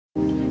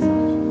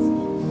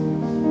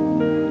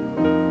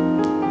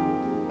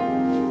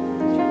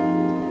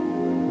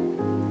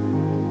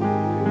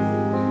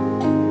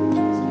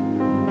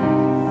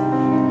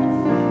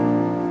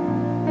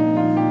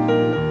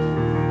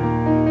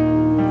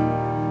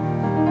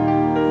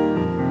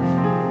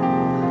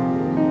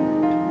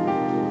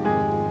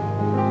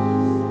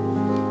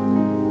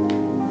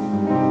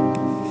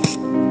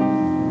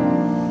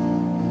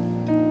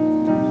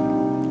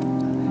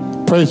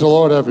Praise the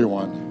Lord,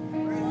 everyone.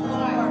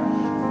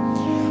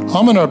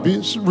 I'm going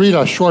to read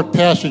a short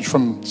passage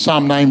from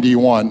Psalm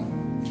 91,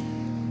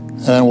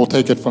 and we'll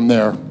take it from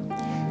there.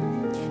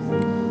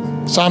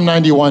 Psalm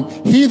 91,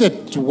 he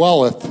that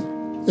dwelleth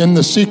in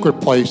the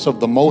secret place of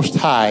the Most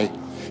High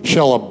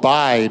shall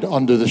abide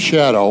under the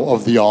shadow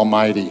of the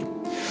Almighty.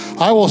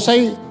 I will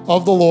say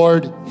of the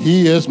Lord,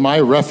 he is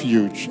my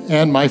refuge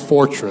and my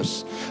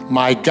fortress.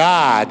 My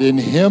God, in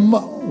him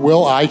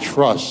will I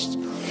trust.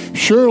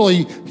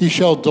 Surely he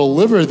shall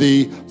deliver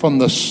thee from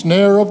the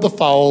snare of the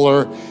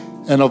fowler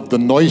and of the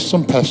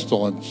noisome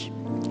pestilence.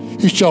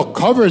 He shall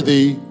cover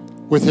thee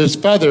with his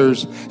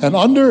feathers, and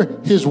under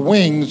his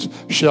wings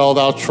shalt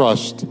thou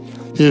trust.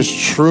 His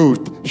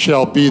truth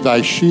shall be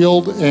thy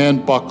shield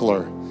and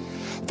buckler.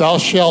 Thou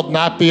shalt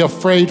not be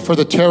afraid for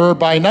the terror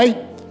by night,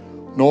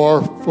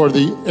 nor for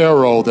the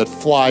arrow that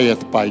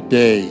flieth by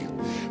day,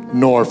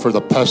 nor for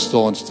the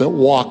pestilence that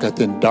walketh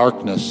in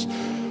darkness,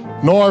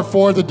 nor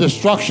for the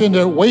destruction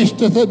that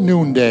wasteth at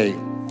noonday.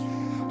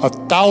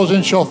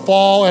 1,000 shall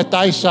fall at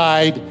thy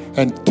side,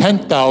 and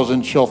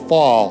 10,000 shall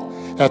fall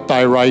at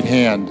thy right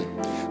hand,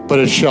 but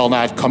it shall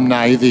not come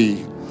nigh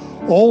thee.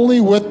 Only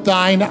with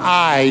thine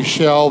eyes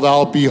shall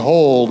thou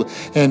behold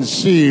and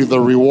see the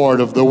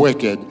reward of the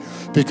wicked,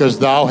 because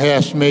thou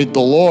hast made the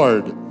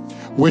Lord,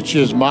 which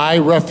is my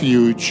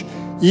refuge,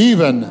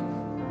 even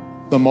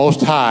the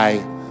Most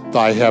High,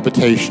 thy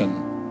habitation.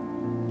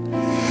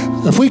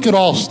 If we could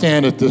all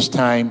stand at this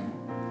time.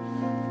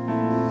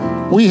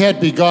 We had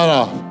begun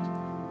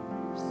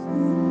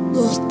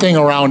a thing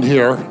around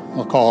here,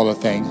 I'll call it a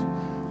thing,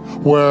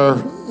 where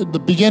at the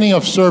beginning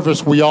of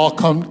service we all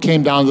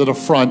came down to the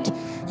front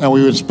and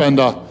we would spend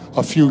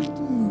a few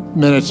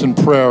minutes in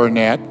prayer and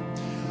that.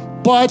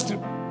 But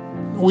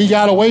we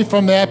got away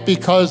from that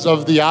because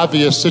of the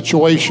obvious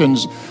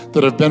situations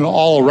that have been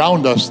all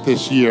around us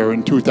this year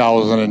in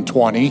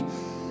 2020.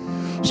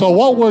 So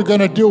what we're going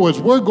to do is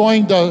we're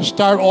going to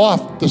start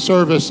off the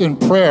service in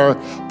prayer,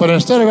 but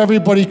instead of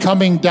everybody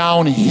coming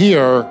down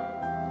here,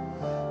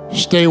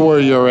 stay where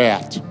you're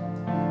at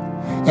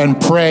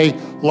and pray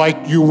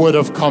like you would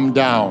have come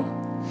down.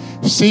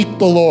 Seek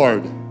the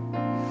Lord.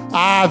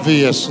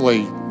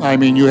 Obviously, I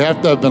mean, you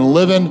have to have been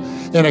living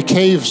in a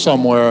cave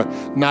somewhere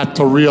not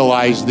to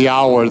realize the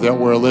hour that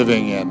we're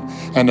living in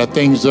and the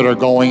things that are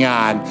going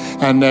on,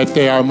 and that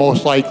they are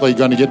most likely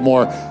going to get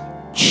more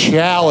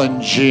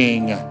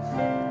challenging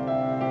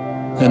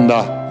in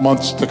the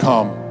months to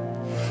come.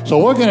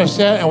 So we're going to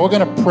sit and we're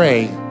going to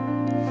pray,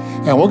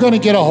 and we're going to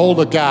get a hold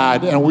of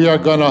God, and we are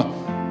going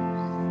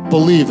to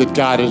believe that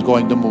God is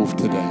going to move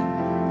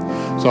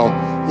today. So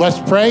let's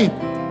pray,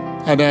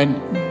 and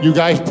then you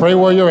guys pray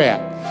where you're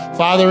at.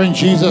 Father, in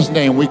Jesus'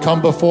 name, we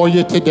come before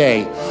you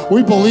today.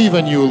 We believe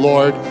in you,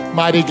 Lord,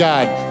 mighty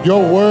God.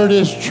 Your word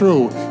is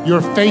true.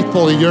 You're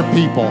faithful to your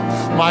people.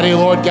 Mighty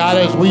Lord God,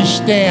 as we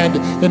stand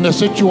in the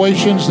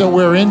situations that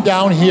we're in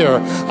down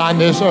here on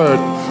this earth,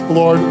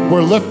 Lord,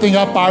 we're lifting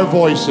up our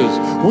voices.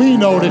 We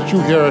know that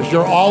you hear us.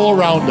 You're all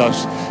around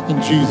us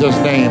in Jesus'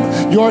 name.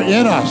 You're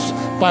in us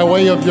by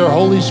way of your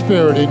Holy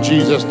Spirit in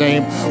Jesus'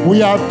 name.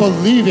 We are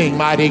believing,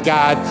 mighty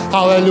God,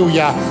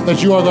 hallelujah,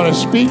 that you are going to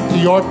speak to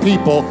your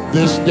people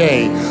this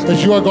day,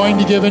 that you are going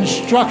to give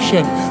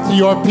instruction to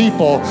your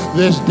people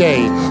this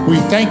day. We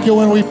thank you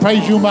and we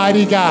praise you,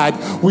 mighty God.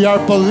 We are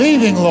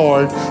believing,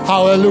 Lord,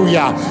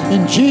 hallelujah,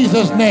 in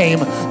Jesus' name,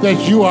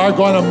 that you are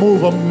going to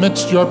move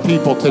amidst your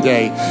people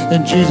today.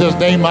 In Jesus'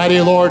 name, mighty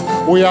Lord,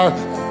 we are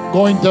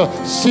going to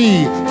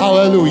see,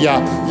 hallelujah,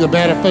 the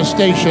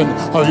manifestation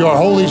of your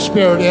Holy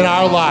Spirit in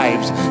our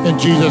lives. In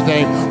Jesus'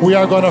 name, we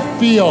are going to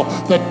feel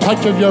the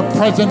touch of your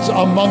presence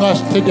among us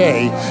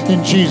today.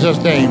 In Jesus'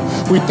 name,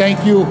 we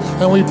thank you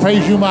and we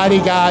praise you, mighty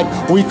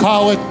God. We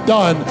call it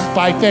done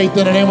by faith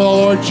in the name of the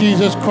Lord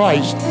Jesus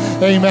Christ.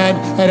 Amen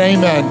and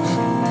amen.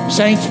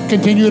 Saints,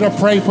 continue to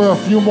pray for a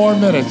few more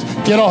minutes.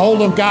 Get a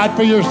hold of God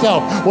for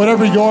yourself,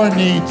 whatever your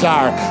needs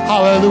are.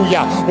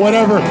 Hallelujah.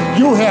 Whatever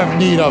you have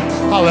need of.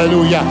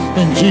 Hallelujah.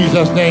 In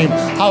Jesus' name.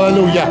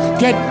 Hallelujah.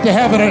 Get to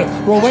having a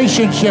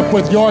relationship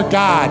with your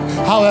God.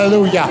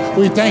 Hallelujah.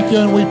 We thank you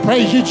and we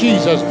praise you,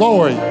 Jesus.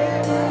 Glory.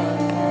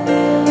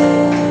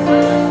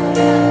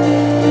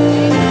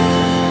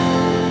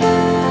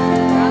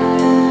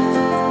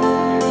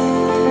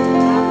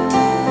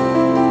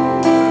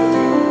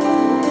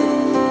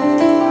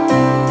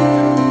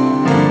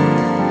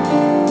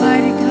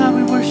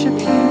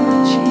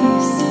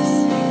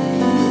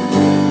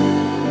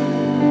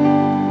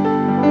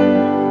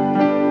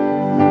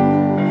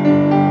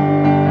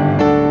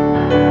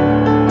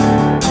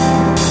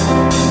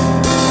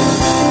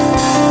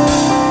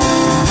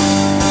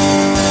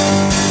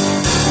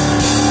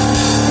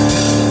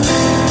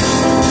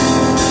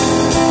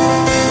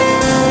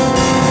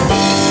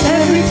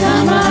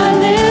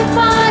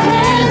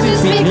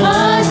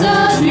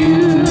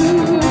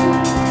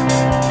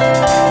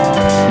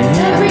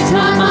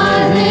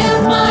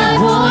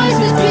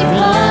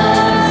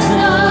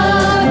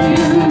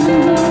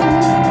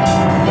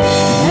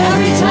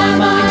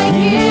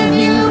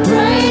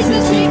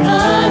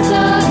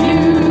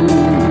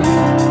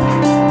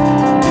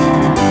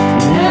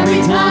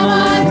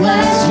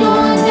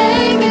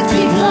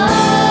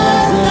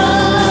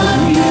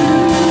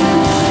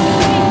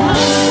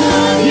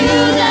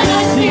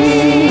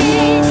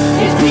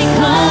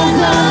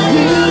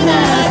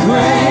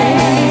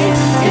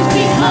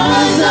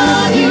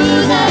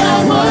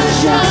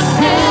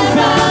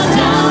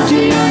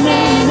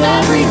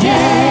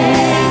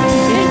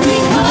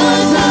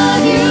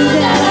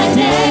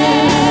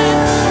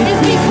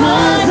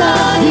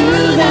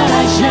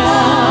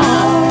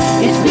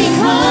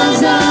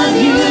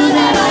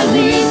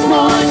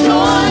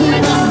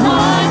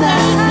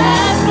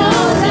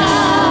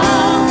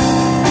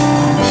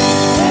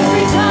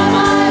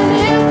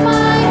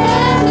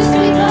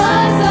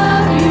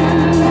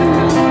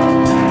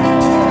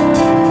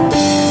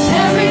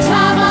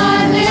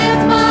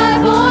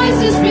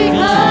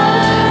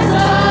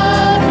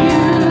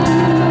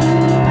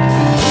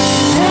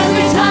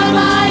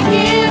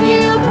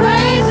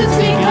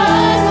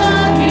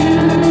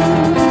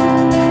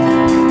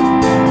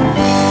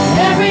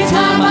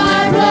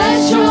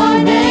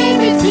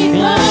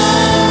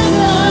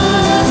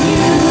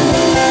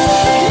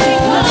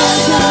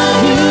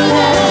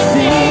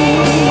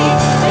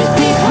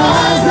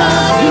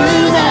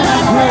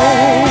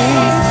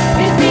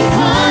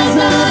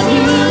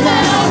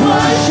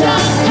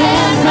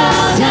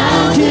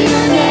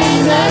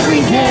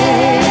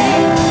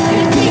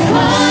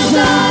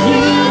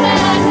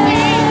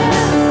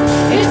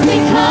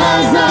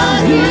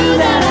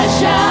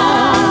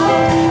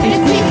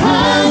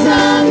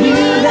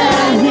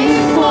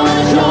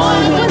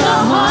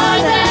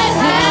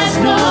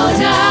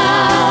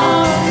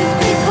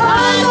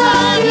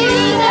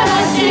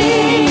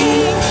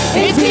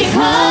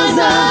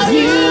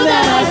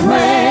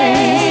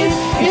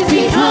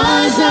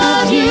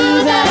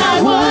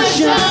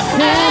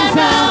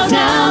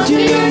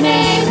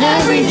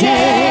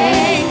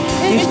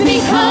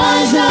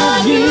 because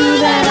of you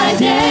that I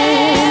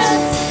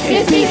dance.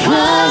 It's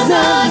because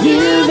of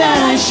you that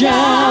I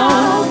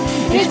shout.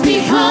 It's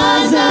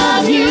because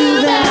of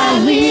you that I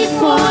leap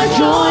for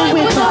joy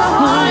with a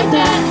heart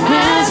that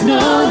has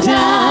no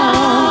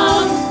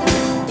doubt.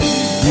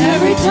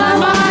 Every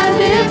time I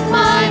lift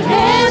my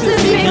hands,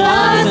 it's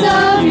because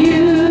of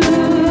you.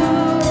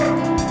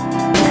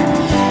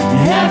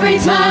 Every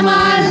time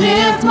I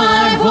lift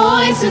my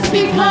voice, it's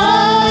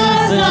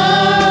because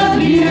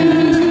of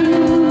you.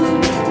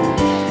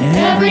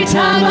 Every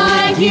time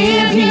I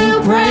give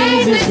you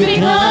praise, it's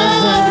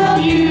because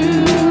of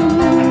you.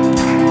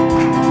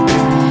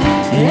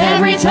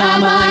 Every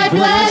time I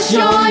bless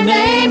your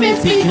name,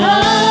 it's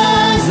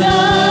because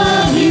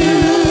of you.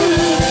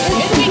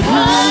 It's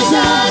because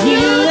of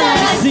you that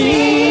I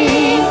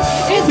sing.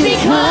 It's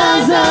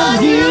because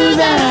of you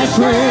that I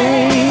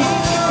praise.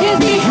 It's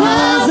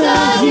because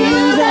of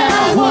you that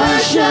I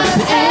worship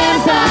and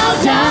bow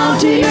down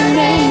to your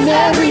name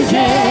every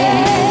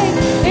day.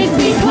 It's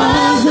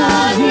because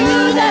of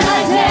you that I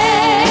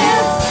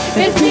dance.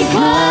 It's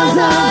because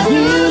of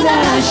you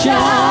that I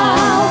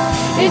shout.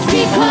 It's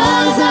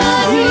because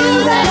of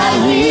you that I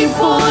leap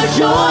for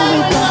joy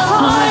with a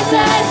heart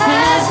that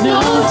has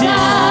no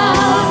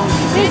doubt.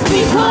 It's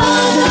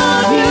because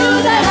of you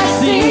that I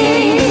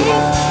sing.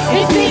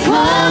 It's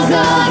because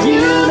of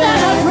you that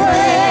I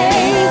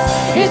praise.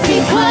 It's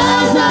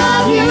because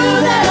of you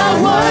that I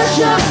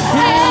worship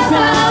and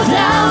bow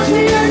down to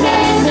your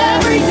name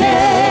every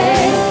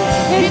day.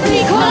 It's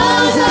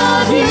because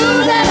of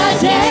you that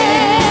I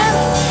dance.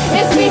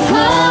 It's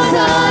because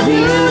of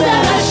you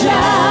that I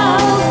shout.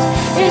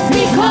 It's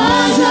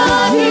because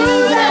of you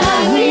that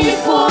I leap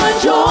for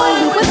joy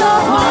with a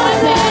heart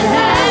that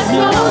has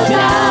no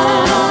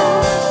doubt.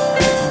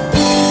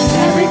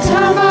 Every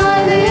time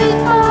I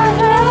lift my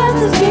hands,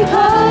 it's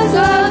because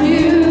of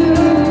you.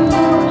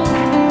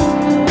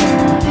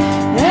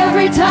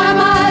 Every time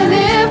I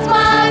lift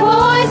my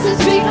voice,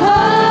 it's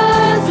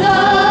because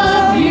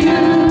of you.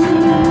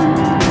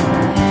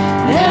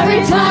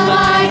 Every time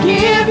I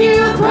give you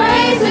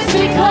praise, it's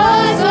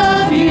because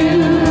of you.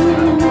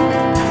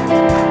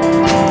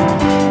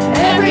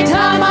 Every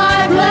time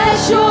I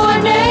bless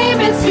your name,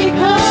 it's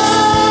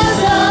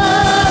because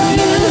of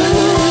you.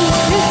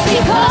 It's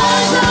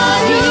because of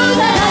you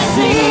that I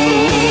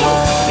sing.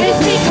 It's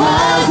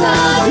because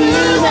of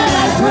you that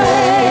I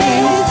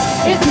praise.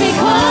 It's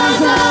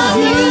because of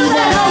you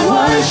that I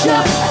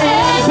worship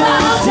and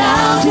bow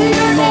down to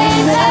your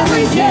name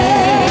every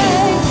day.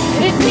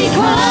 It's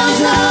because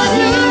of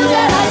you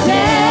that I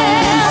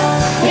dance.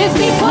 It's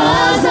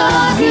because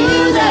of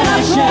you that I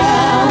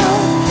shout.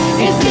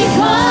 It's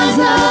because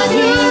of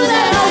you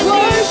that I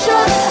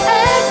worship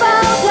and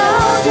bow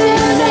down to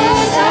your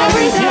name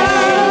every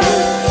day.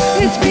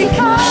 It's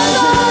because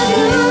of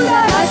you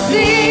that I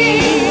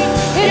sing.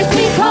 It's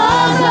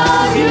because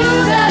of you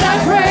that I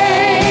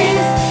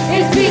praise.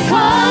 It's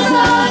because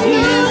of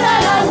you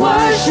that I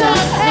worship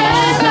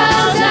and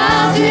bow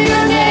down to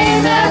your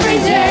name every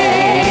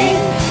day.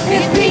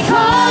 It's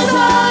because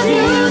of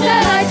you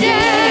that I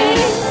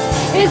dance.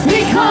 It's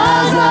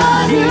because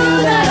of you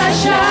that I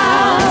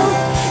shout.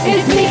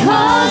 It's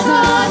because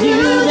of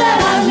you that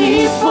I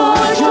leap for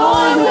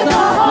joy with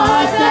a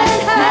heart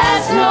that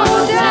has no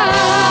doubt.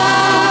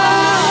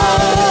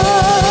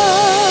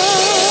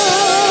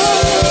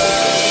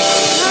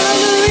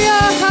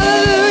 Hallelujah,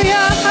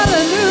 hallelujah,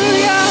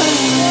 hallelujah.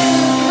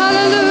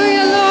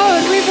 Hallelujah,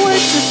 Lord, we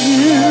worship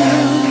you.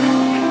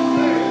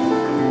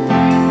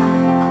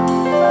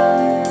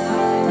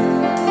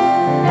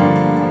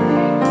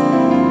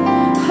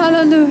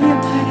 Hallelujah,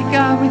 mighty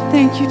God, we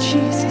thank you,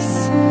 Jesus.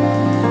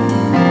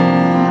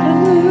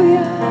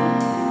 Hallelujah.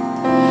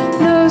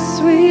 No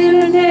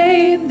sweeter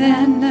name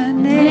than the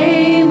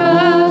name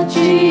of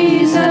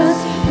Jesus.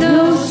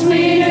 No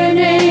sweeter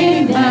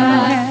name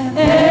I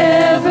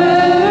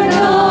ever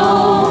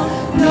known.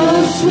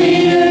 No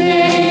sweeter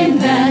name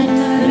than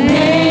the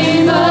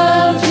name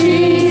of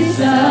Jesus.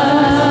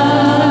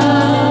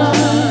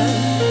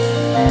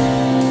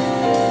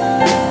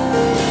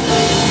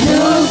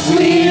 No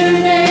sweeter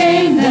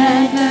name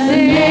than the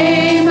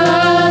name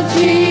of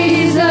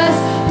Jesus.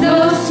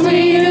 No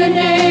sweeter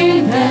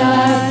name that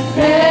I've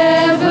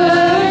ever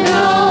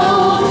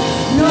known.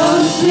 No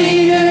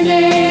sweeter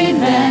name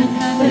than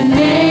the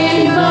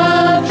name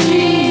of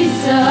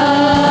Jesus.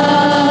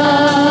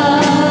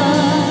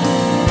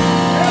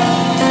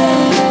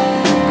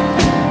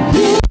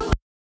 You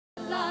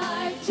are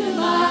life to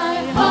my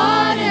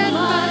heart and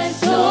my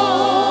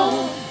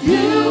soul.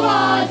 You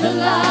are the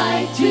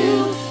light to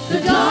the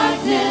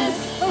darkness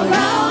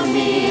around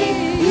me.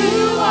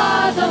 You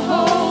are the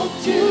hope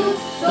to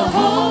the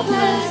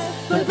hopeless,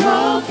 the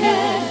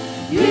broken.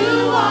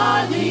 You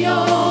are the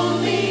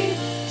only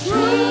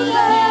true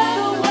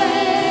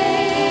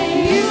way.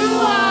 You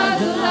are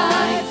the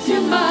light to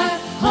my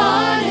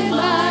heart and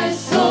my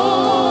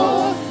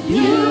soul.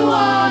 You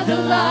are the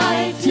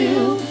light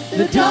to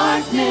the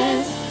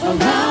darkness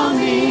around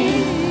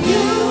me.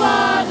 You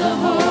are the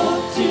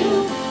hope to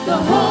the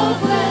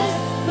hopeless,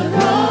 the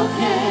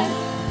broken.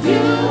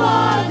 You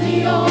are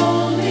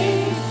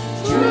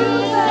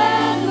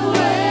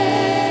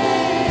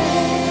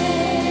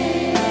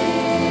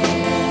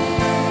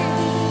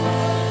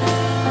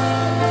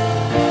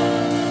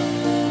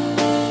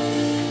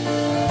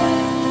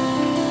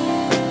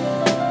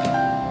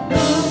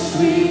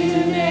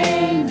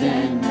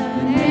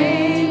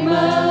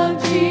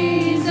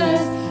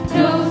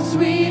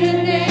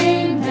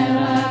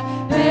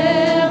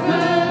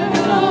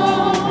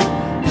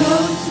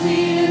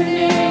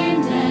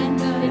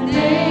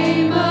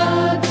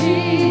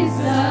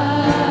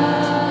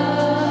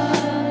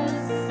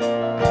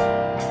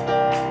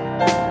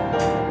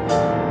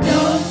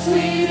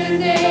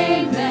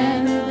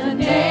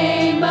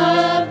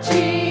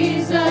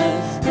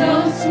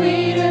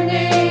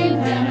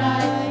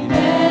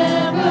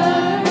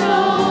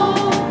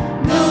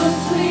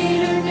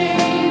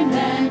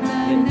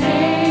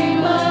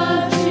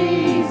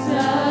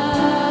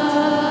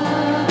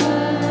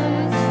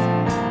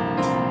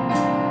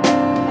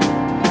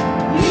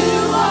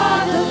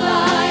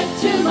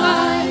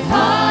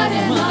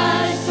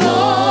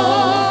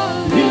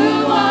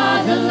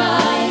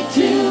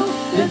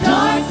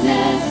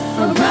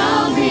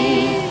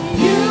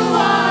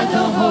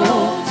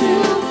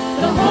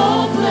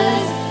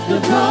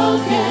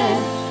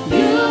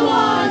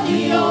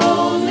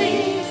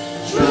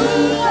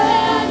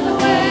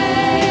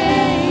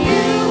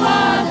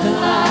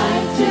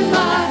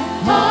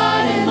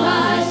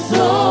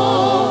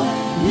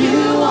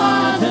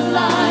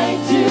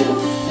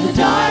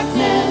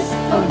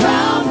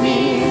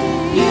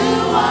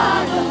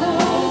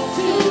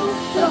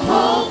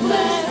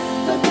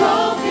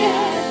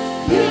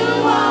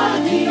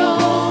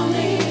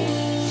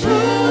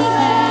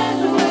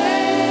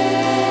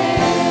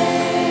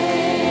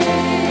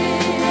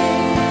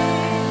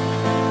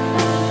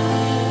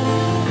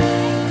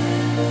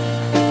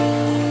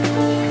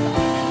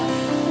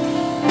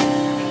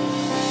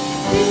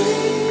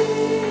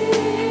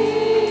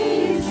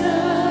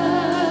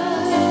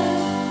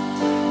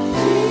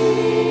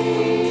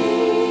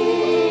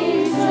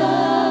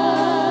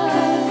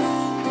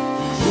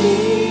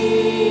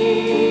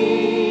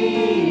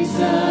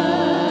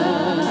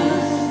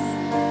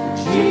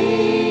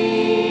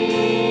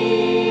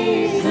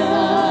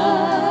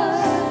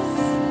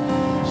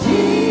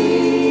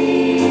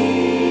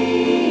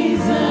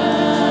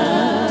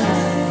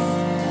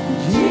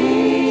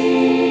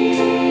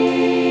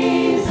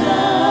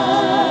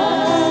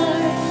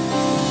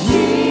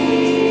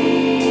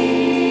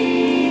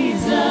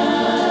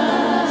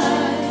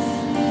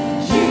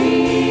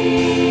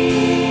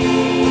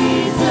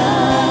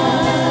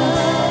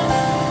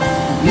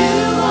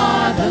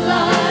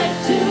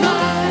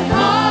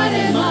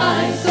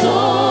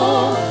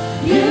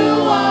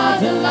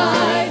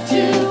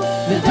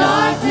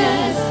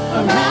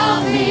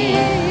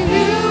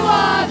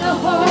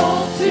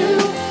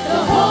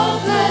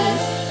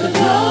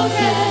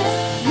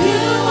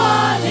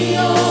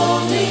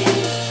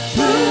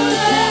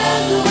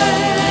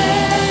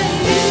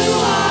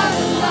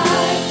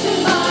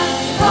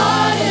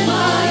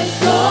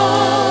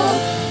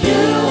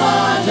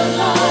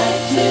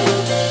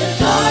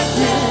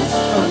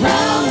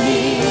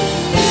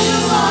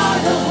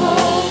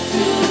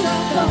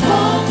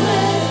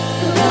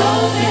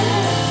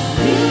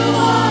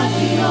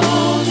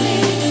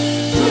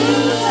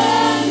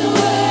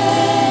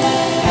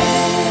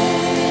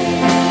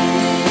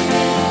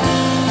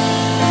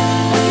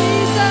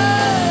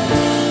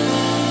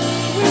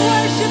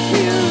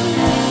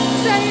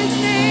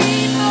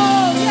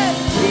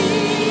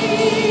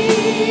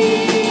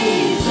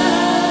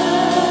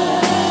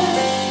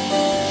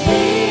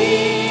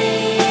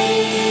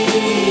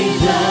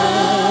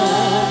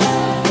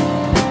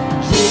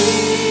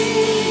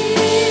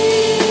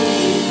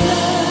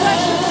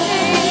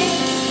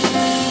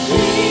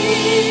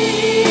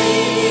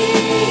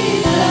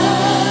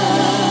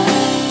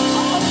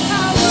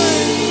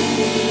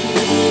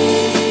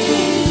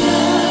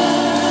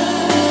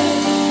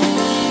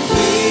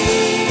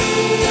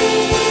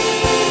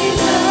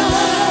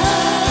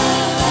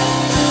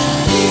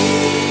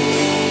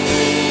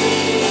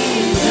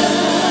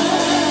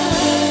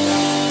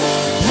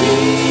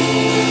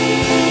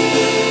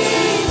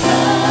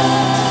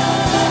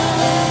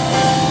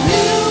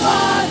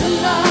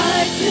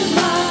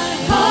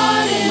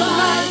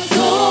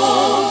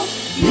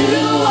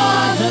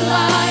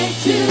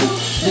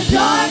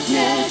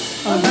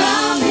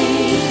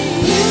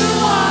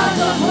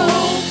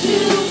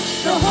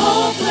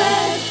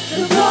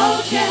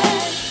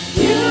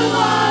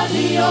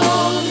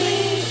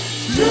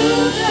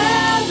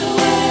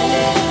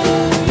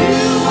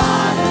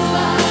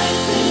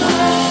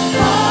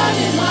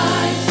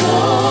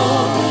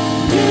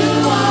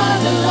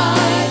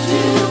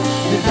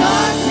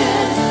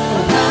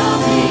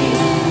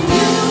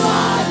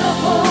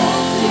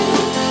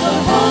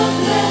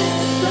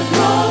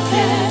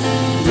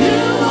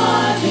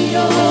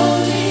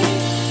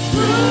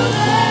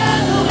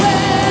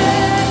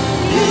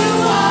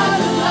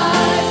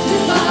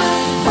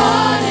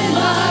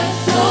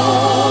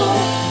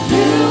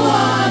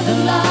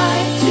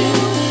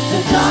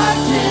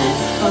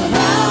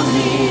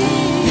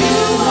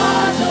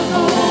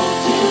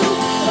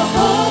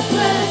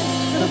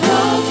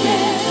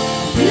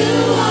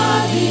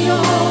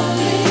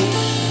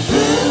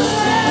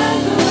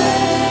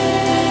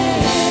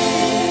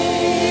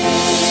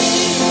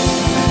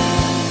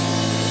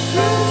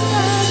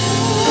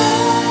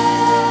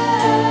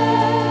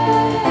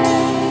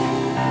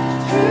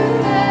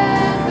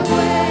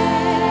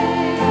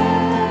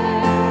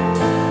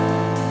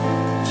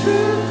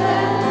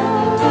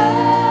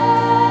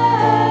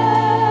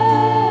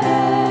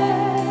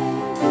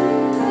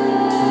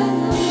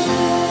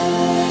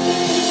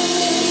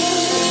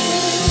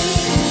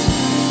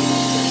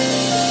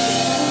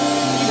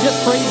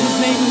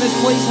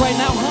right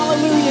now.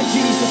 Hallelujah,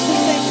 Jesus. We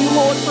thank you,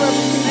 Lord, for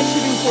everything that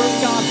you do for us,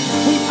 God.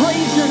 We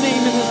praise your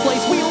name in this place.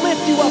 We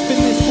lift you up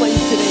in this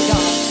place today, God.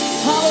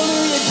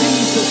 Hallelujah,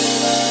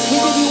 Jesus. We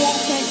give you all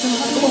thanks and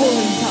all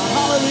glory, God.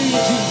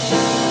 Hallelujah,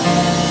 Jesus.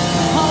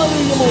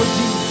 Hallelujah, Lord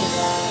Jesus.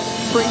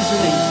 Praise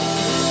your name.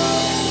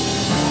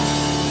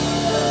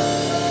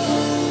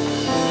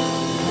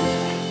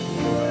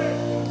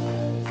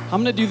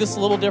 I'm going to do this a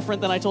little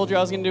different than I told you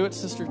I was going to do it,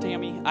 Sister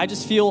Tammy. I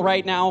just feel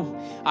right now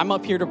I'm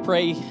up here to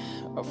pray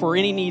for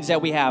any needs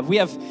that we have. We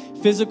have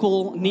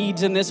physical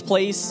needs in this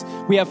place.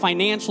 We have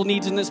financial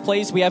needs in this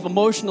place. We have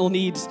emotional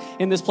needs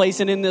in this place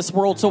and in this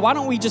world. So why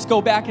don't we just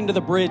go back into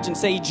the bridge and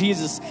say,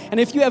 Jesus, and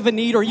if you have a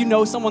need or you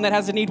know someone that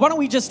has a need, why don't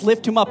we just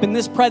lift him up in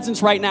this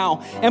presence right now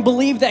and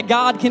believe that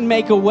God can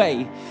make a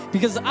way?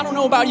 Because I don't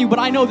know about you, but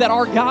I know that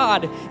our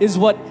God is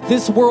what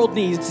this world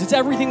needs. It's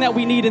everything that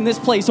we need in this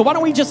place. So why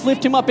don't we just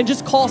lift him up and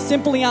just call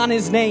simply on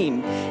his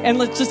name? And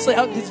let's just say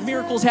his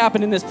miracles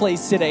happen in this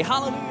place today.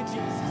 Hallelujah, Jesus.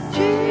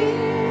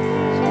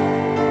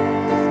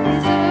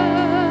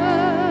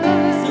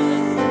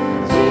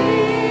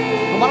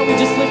 Why don't we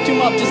just lift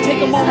him up? Just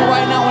take a moment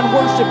right now and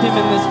worship him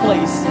in this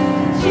place.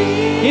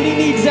 Any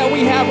needs that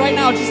we have right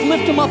now, just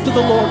lift him up to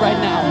the Lord right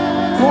now.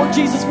 Lord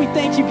Jesus, we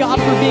thank you, God,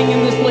 for being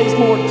in this place,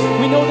 Lord.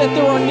 We know that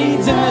there are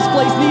needs in this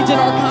place, needs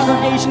in our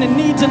congregation, and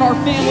needs in our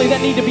family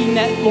that need to be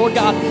met, Lord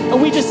God.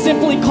 And we just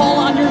simply call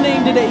on your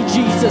name today,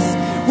 Jesus.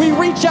 We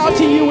reach out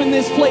to you in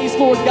this place,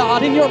 Lord God,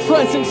 in your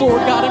presence,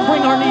 Lord God, and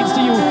bring our needs to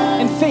you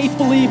in faith,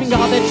 believing,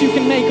 God, that you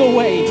can make a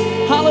way.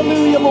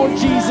 Hallelujah, Lord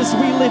Jesus.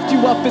 We lift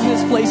you up in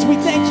this place. We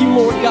thank you,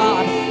 Lord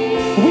God.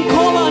 We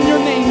call on your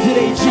name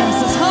today,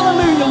 Jesus.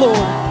 Hallelujah,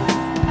 Lord.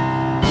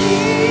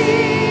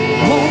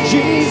 Lord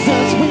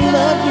Jesus, we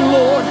love you,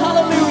 Lord.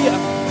 Hallelujah.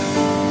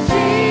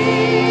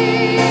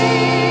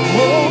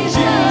 Oh,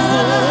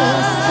 Jesus.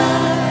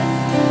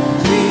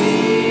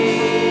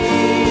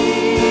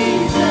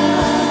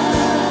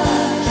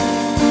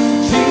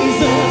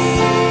 Jesus.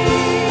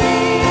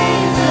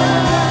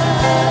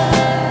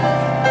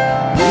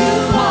 You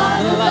are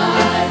the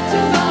light to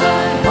my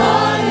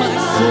heart, my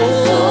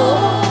soul.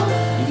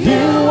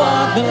 You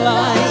are the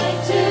light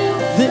to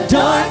the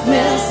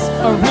darkness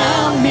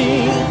around me.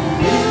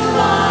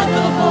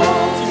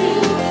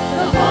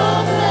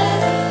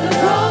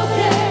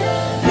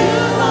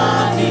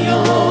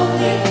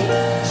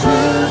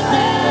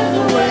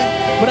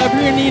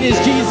 Whatever your need is,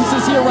 Jesus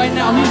is here right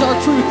now. He's our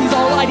truth. He's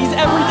our light. He's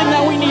everything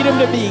that we need him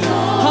to be.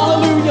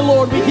 Hallelujah,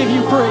 Lord. We give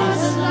you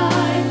praise.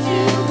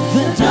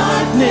 The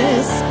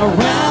darkness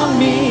around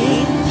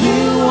me,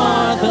 you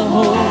are the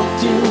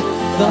hope to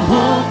the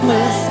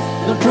hopeless,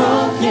 the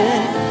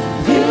broken.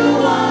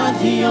 You are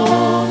the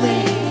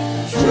only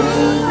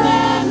truth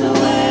and the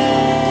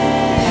way.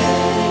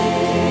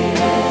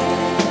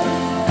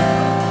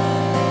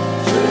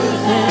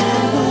 Truth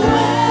and the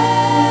way.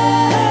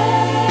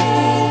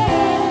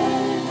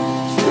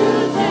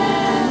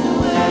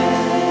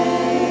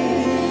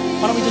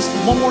 Why don't we just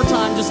one more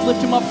time just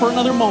lift him up for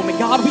another moment?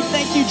 God, we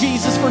thank you,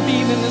 Jesus, for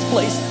being in this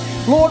place.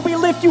 Lord, we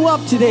lift you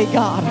up today,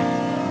 God.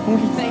 And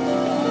we thank you,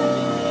 God, for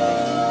being here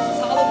today, Jesus.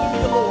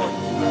 Hallelujah, Lord.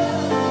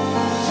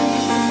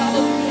 Jesus,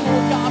 hallelujah,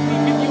 Lord God. We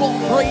give you all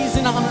praise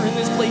and honor in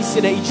this place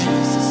today,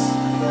 Jesus.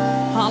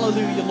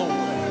 Hallelujah, Lord.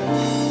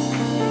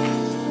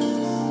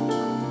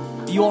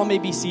 You all may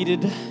be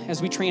seated.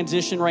 As we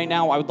transition right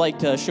now, I would like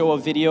to show a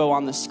video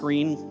on the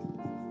screen.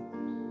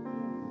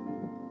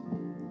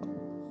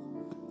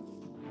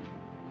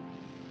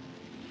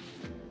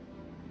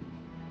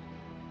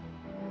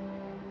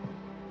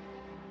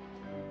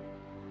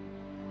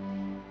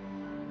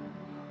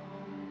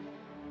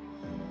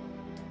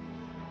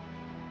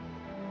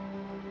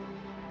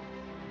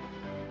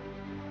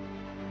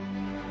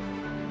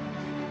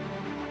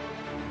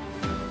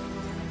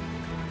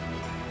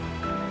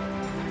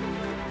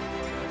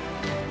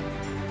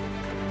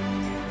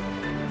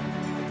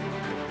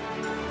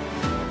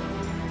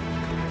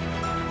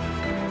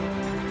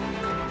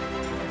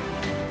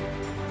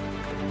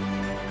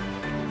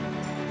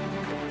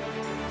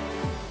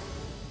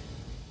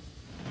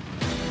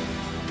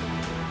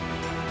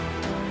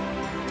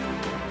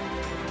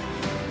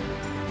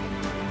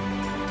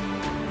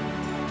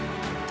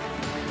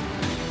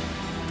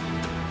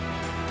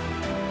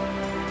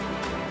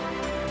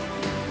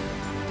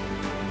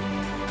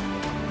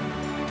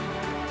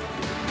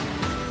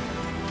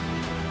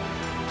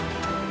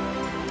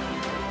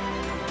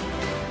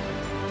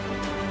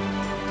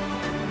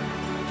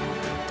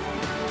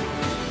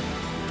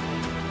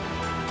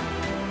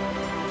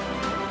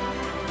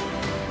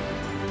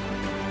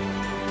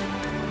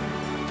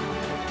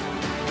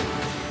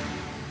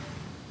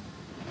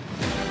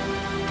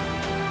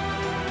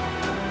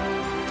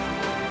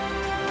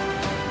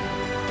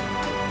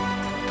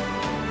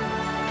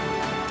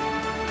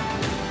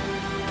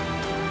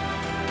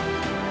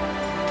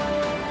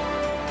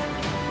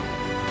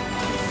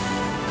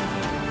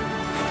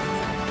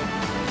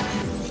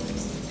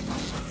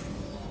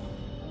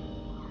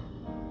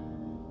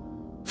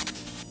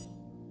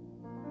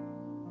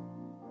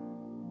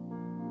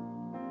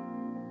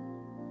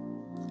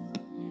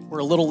 We're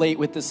a little late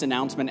with this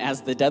announcement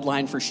as the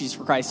deadline for She's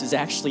for Christ is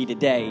actually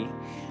today.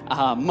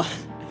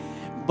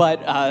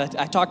 But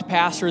I talked to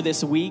Pastor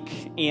this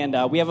week,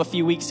 and we have a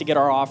few weeks to get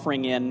our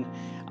offering in.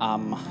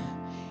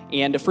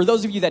 And for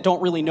those of you that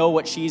don't really know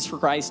what She's for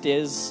Christ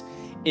is,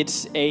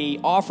 it's a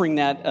offering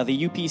that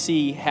the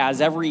UPC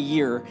has every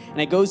year, and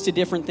it goes to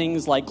different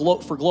things like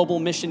for global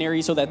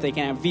missionaries so that they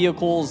can have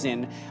vehicles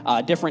and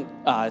different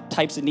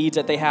types of needs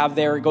that they have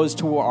there. It goes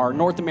to our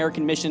North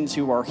American missions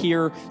who are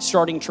here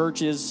starting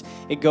churches.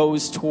 It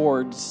goes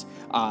towards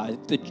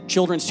the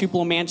Children's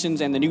Tupelo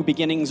Mansions and the New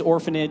Beginnings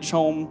Orphanage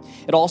Home.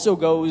 It also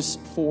goes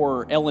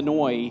for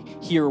Illinois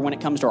here when it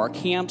comes to our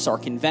camps, our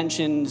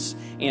conventions,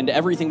 and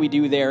everything we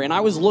do there. And I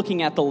was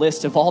looking at the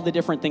list of all the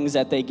different things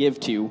that they give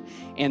to,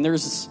 and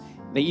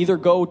they either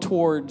go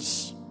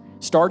towards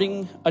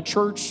starting a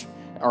church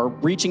or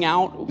reaching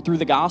out through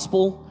the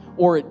gospel,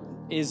 or it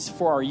is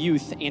for our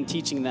youth and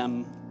teaching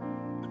them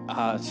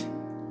how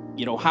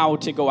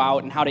to go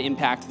out and how to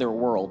impact their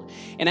world.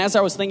 And as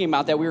I was thinking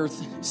about that, we were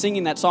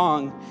singing that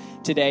song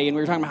today, and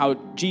we were talking about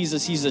how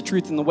Jesus, he's the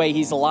truth and the way,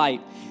 he's the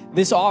light.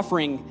 This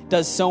offering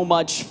does so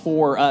much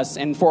for us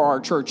and for our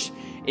church.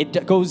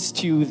 It goes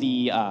to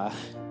the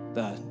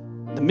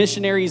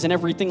missionaries and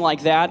everything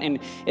like that, and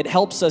it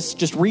helps us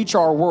just reach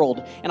our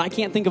world. And I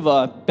can't think of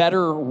a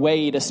better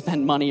way to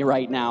spend money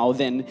right now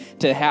than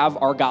to have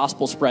our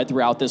gospel spread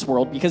throughout this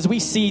world, because we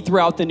see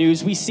throughout the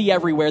news, we see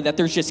everywhere that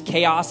there's just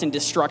chaos and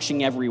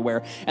destruction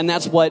everywhere, and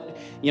that's what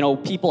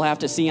people have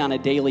to see on a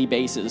daily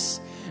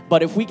basis.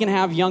 But if we can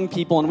have young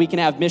people and we can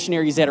have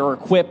missionaries that are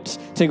equipped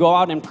to go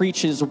out and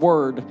preach his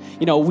word,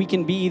 we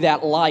can be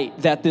that light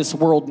that this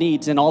world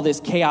needs in all this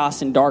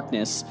chaos and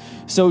darkness.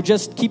 So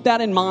just keep that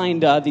in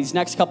mind these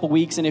next couple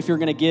weeks. And if you're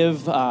going to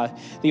give,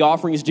 the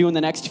offering is due in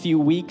the next few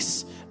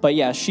weeks. But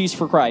yeah, She's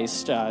for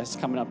Christ is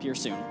coming up here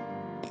soon.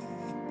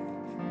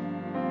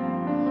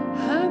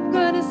 I'm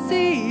going to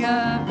see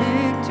a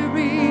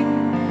victory.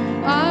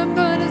 I'm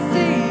going to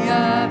see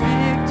a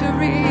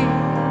victory.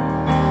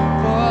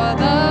 For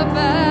the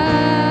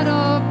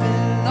battle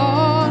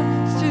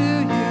belongs to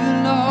you,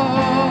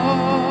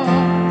 Lord.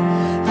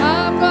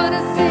 I'm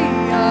gonna see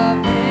a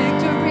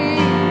victory.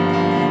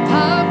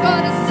 I'm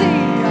gonna see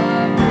a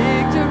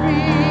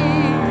victory.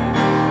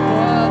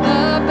 For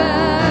the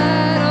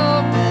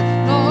battle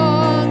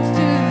belongs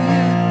to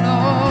you,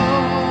 Lord.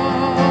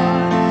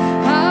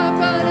 I'm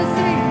gonna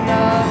see a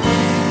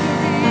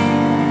victory.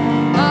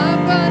 I'm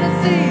gonna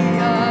see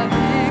a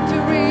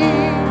victory.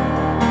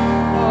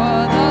 For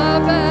the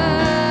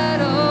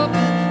battle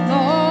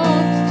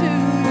belongs to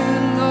you,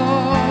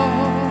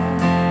 Lord.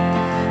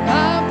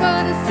 I'm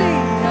gonna see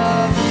a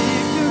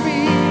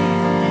victory.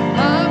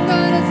 I'm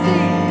gonna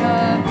see a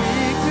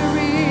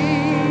victory.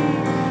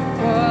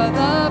 For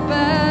the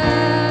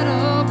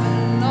battle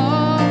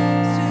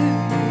belongs to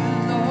you,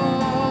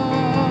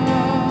 Lord.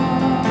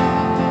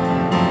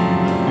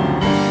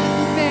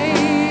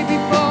 May be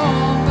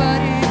born, but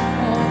it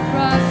won't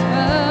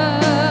prosper.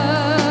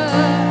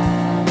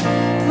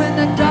 When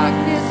the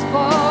darkness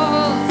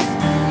falls,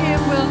 it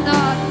will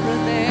not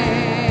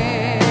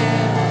prevail.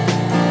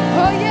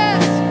 Oh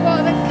yes, for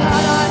the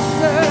God I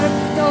serve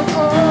knows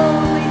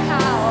only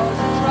how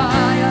to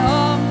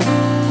triumph.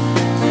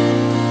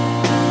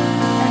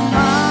 And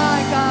my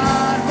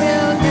God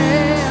will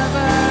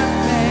never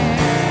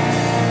fail.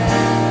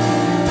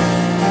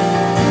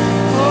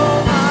 Oh,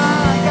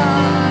 my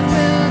God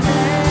will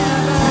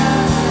never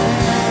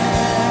fail.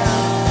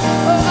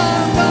 Oh,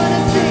 I'm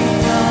gonna see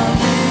a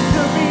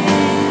victory.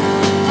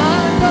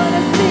 I'm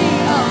gonna see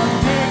a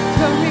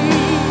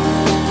victory.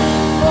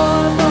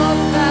 For the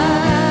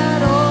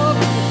battle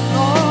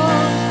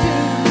belongs to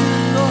you,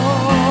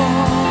 Lord.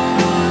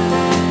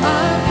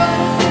 I'm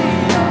gonna see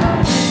a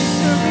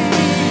victory.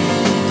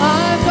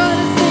 I'm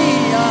gonna see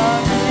a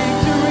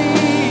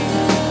victory.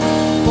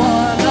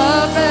 For the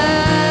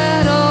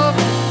battle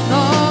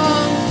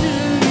belongs to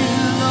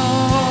you,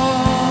 Lord.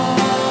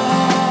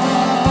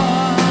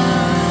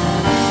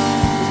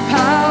 There's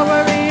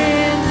power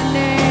in the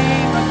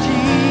name of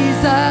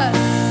Jesus.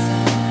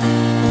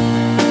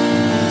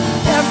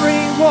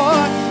 Every war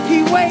he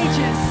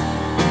wages,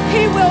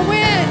 he will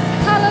win.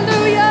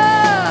 Hallelujah.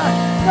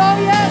 Oh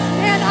yes,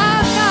 and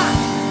I'm not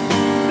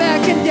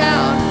backing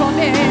down from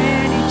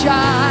any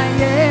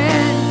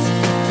giants,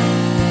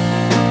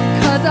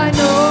 'cause I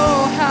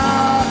know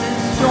how this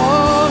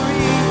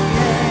story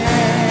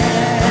ends.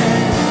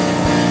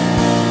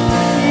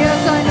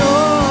 Yes, I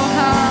know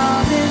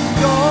how this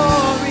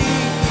story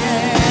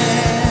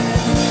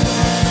ends.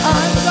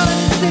 I'm gonna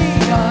see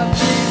a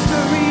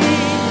victory.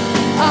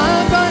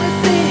 I'm gonna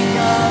see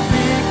a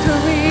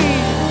victory.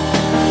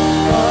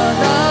 For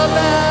the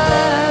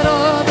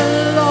battle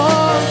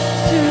belongs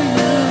to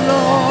you,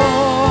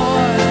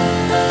 Lord.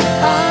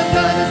 I'm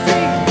gonna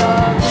see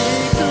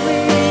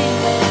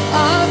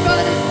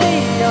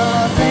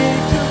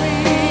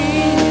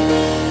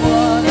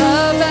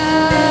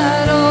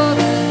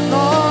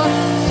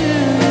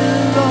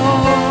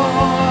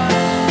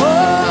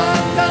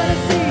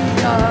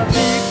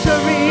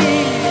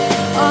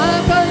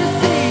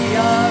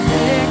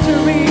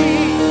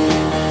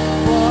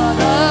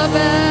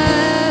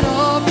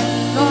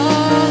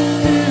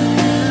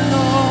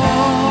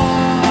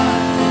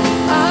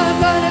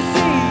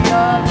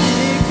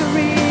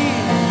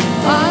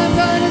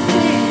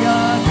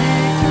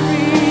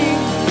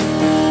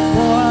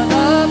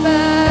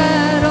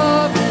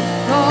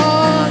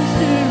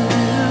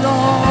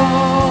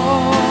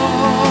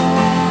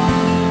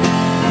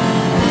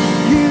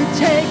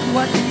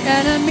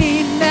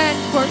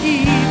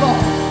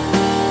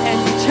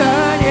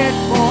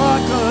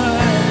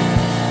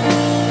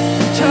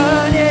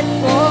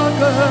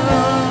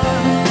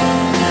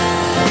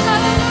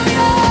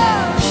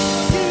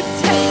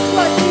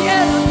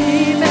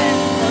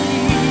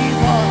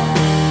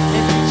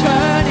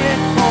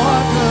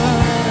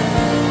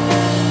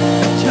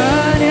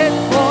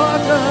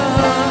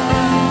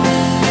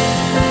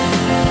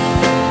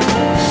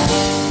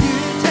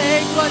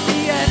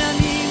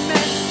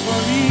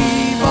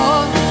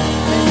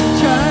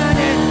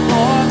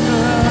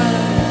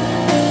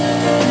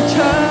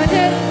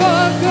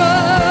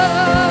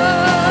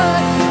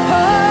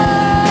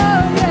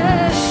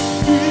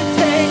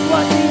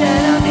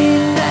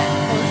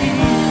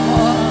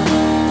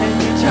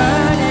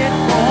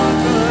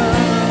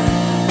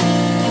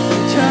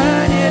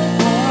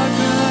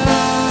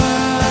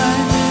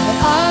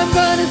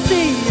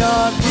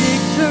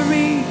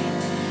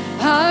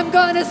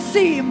gonna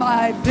see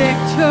my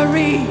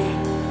victory.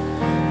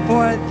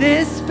 For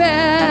this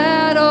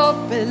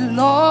battle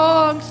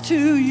belongs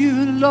to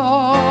you,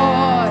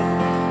 Lord.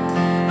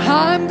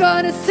 I'm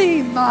gonna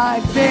see my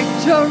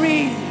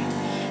victory.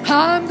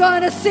 I'm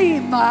gonna see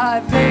my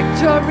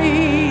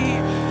victory.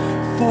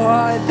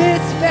 For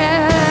this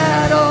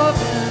battle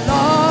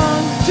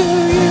belongs to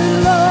you,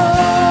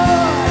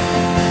 Lord.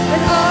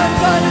 And I'm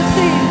gonna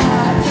see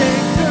my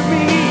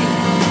victory.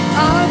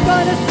 I'm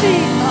gonna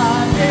see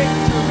my victory.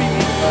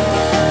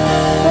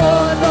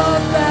 For the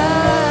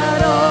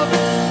battle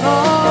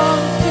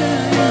belongs to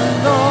you,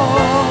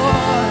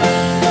 Lord.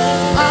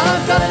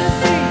 I'm gonna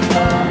see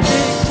a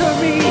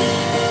victory.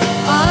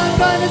 I'm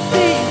gonna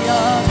see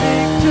a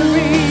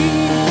victory.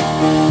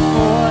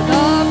 For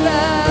the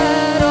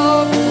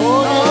battle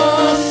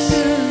belongs to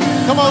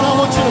you. Come on, I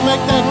want you to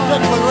make that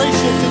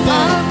declaration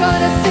today. I'm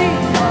gonna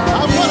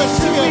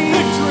see a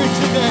victory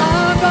today.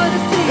 I'm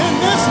gonna see in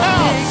this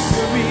house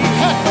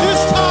at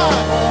this time.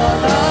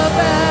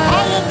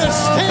 I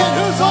understand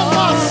who's on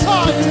my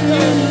side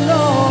today.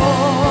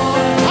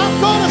 I'm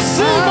gonna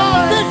see my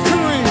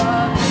victory.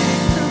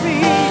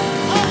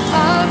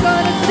 I'm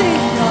gonna see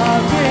my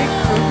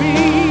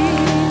victory.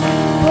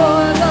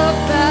 For the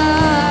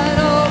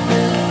battle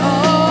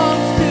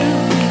belongs to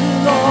you,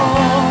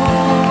 Lord.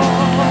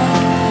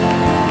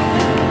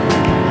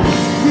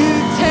 You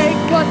take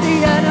what the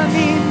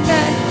enemy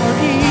meant for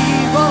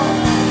evil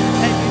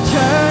and you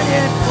turn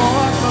it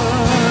for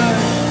good.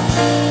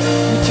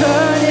 You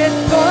turn it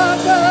for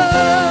good.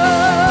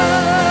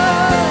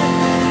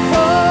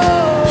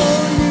 Oh,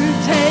 you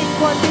take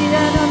what the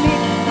enemy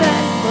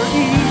meant for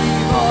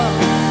evil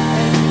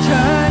and you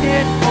turn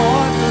it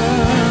for good.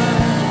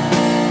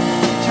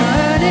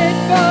 Turn it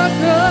for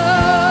good.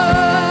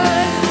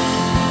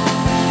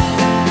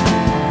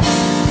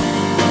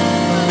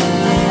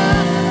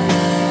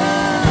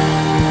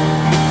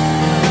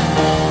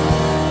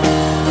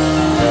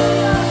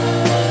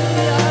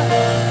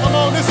 Come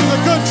on, this is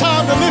a good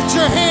time to lift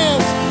your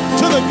hands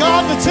to the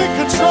God that's in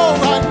control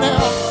right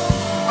now,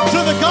 to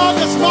the God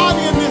that's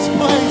mighty in this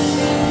place.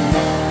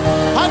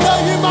 I know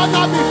you might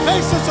not be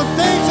facing some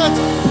things that's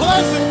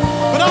pleasant,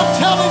 but I'm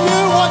telling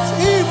you what's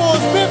evil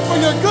is meant for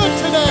your good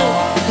today.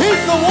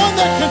 He's the one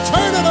that can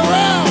turn it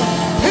around.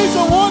 He's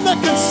the one that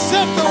can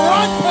set the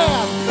right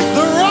path,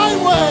 the right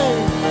way.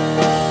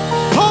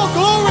 Oh,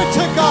 glory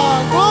to God,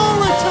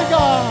 glory to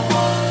God.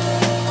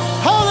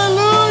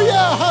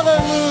 Hallelujah,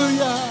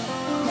 hallelujah.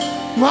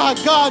 My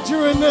God,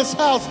 you're in this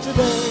house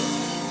today.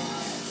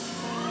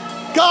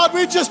 God,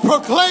 we just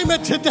proclaim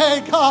it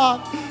today,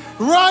 God.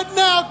 Right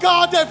now,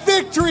 God, that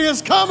victory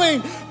is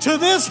coming to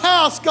this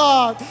house,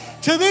 God,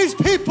 to these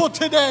people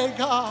today,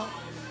 God.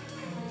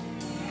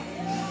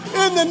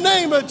 In the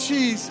name of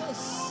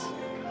Jesus.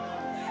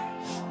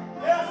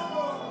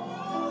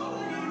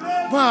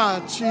 My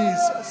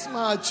Jesus,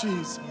 my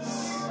Jesus.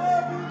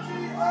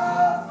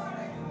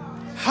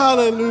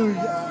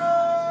 Hallelujah.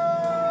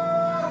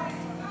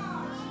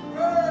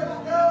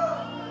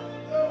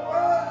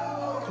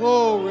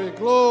 Glory,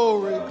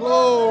 glory,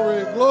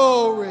 glory,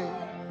 glory.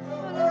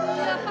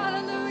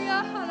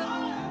 Hallelujah,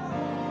 hallelujah.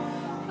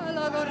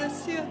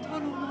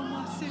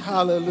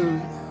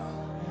 Hallelujah.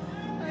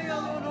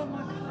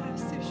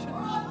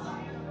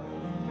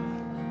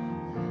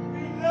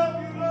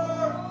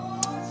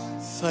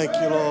 Thank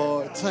you,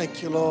 Lord.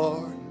 Thank you,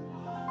 Lord.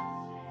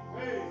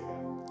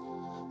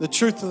 The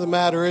truth of the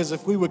matter is,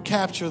 if we would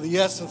capture the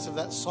essence of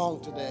that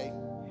song today,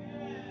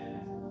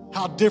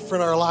 how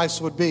different our lives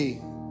would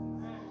be.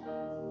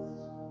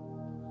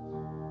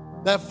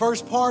 That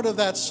first part of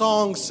that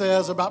song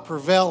says about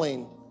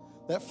prevailing,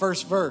 that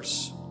first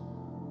verse.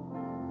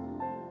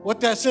 What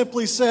that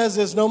simply says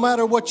is no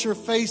matter what you're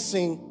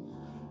facing,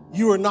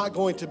 you are not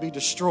going to be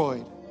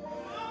destroyed.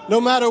 No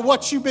matter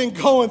what you've been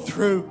going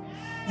through,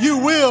 you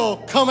will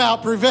come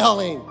out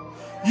prevailing.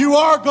 You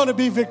are going to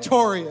be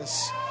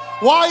victorious.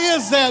 Why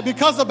is that?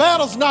 Because the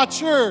battle's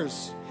not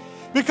yours.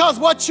 Because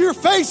what you're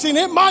facing,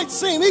 it might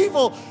seem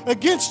evil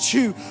against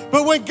you.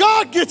 But when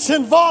God gets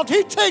involved,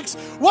 He takes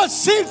what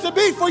seems to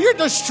be for your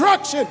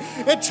destruction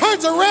and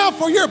turns around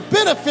for your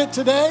benefit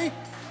today.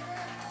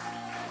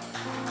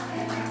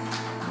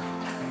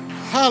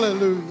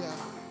 Hallelujah.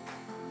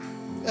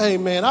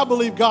 Amen. I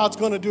believe God's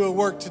going to do a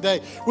work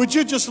today. Would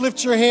you just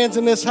lift your hands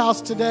in this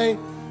house today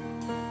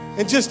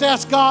and just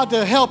ask God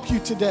to help you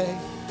today?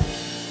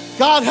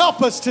 God,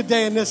 help us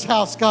today in this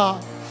house,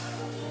 God.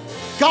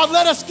 God,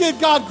 let us give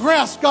God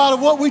grasp, God,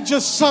 of what we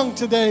just sung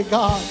today,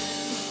 God.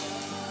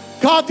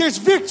 God, there's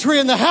victory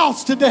in the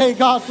house today,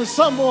 God, for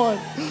someone.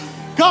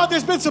 God,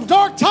 there's been some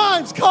dark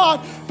times,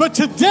 God, but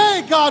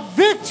today, God,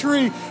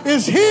 victory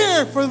is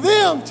here for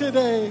them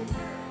today.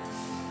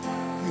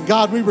 And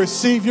God, we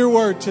receive your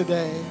word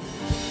today.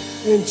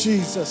 In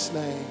Jesus'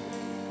 name,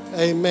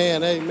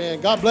 amen, amen.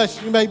 God bless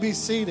you. You may be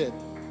seated.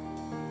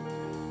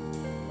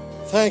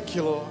 Thank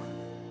you, Lord.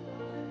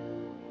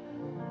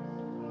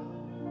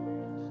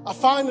 I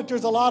find that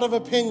there's a lot of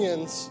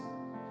opinions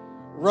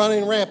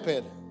running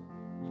rampant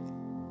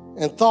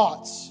and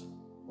thoughts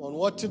on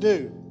what to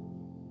do.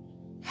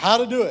 how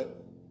to do it,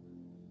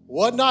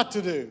 what not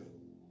to do,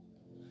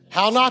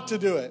 how not to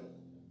do it.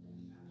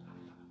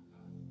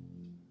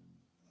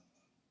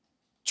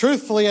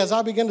 Truthfully, as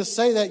I begin to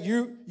say that,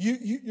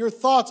 your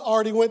thoughts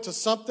already went to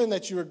something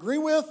that you agree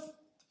with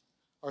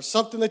or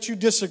something that you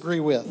disagree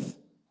with.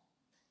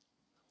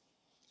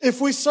 If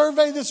we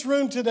survey this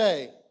room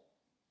today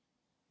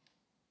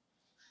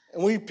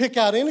and we pick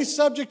out any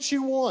subject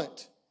you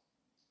want,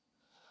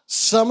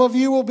 some of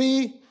you will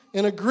be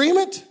in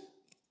agreement,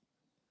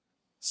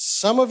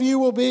 some of you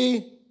will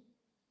be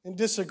in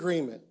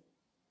disagreement.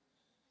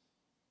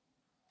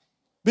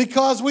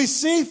 Because we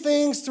see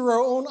things through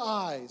our own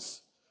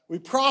eyes. We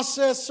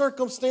process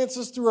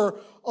circumstances through our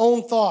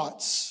own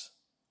thoughts.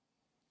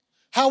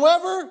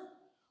 However,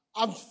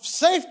 I'm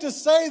safe to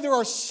say there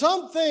are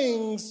some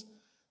things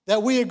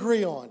that we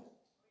agree on. Amen.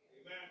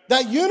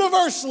 That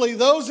universally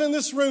those in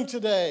this room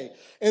today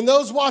and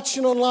those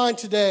watching online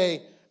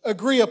today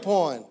agree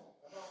upon.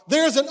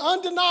 There is an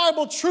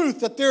undeniable truth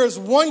that there is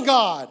one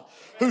God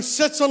who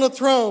sits on the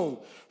throne,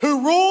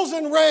 who rules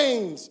and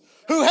reigns,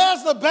 who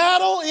has the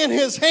battle in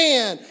his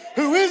hand,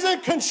 who is in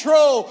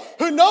control,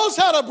 who knows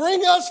how to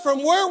bring us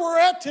from where we're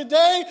at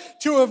today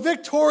to a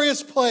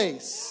victorious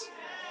place.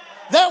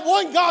 That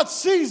one God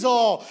sees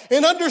all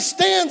and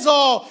understands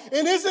all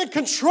and is in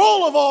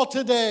control of all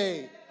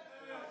today.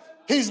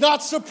 He's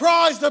not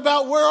surprised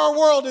about where our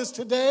world is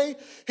today.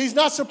 He's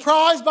not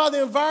surprised by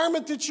the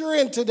environment that you're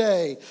in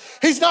today.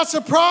 He's not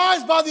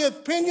surprised by the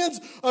opinions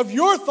of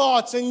your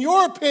thoughts and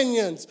your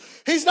opinions.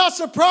 He's not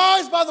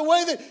surprised by the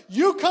way that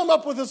you come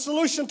up with a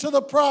solution to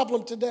the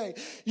problem today.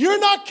 You're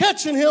not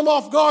catching him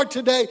off guard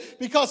today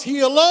because he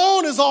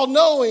alone is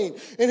all-knowing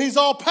and he's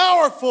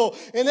all-powerful.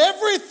 And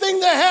everything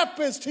that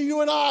happens to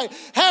you and I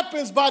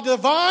happens by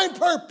divine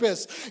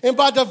purpose and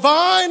by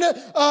divine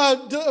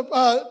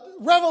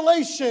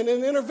revelation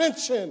and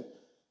intervention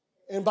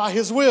and by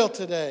his will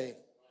today.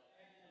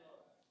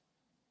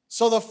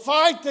 So the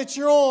fight that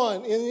you're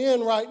on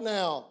in right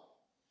now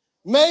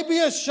may be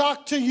a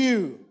shock to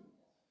you,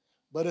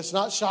 but it's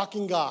not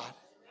shocking God.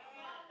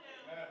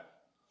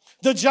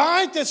 The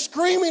giant that's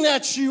screaming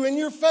at you in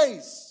your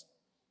face,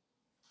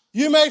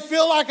 you may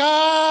feel like,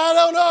 I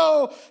don't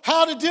know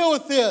how to deal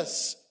with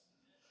this.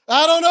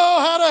 I don't know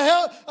how to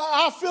help.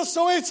 I feel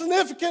so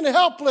insignificant and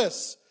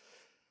helpless.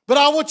 But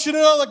I want you to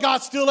know that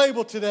God's still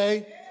able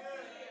today.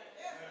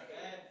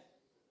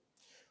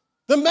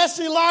 The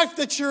messy life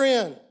that you're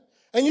in,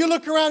 and you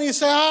look around and you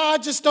say, I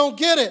just don't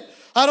get it.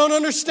 I don't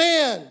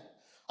understand.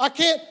 I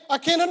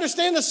can't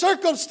understand the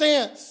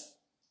circumstance.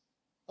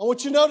 I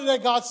want you to know today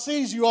God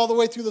sees you all the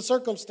way through the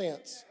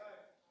circumstance.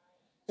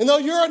 And though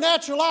your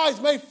natural eyes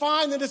may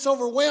find that it's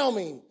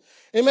overwhelming,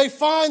 it may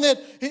find that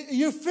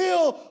you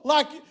feel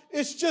like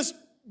it's just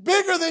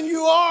bigger than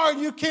you are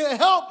and you can't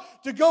help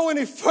to go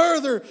any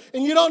further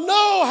and you don't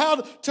know how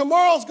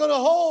tomorrow's going to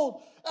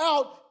hold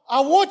out. I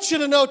want you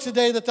to know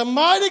today that the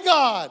mighty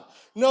God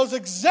knows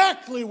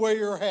exactly where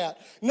you're at,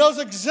 knows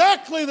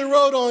exactly the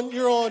road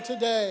you're on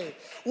today.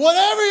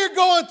 Whatever you're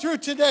going through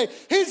today,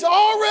 he's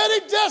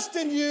already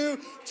destined you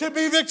to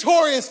be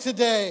victorious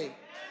today.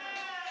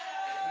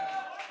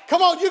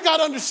 Come on, you got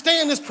to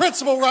understand this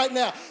principle right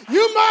now.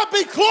 You might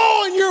be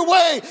clawing your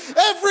way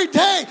every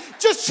day,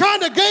 just trying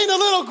to gain a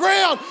little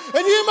ground.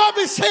 And you might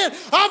be saying,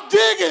 I'm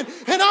digging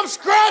and I'm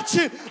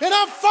scratching and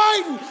I'm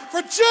fighting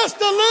for just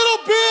a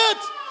little bit.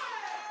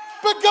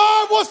 But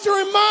God wants to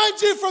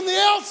remind you from the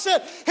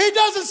outset, he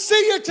doesn't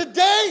see you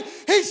today.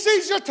 He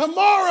sees you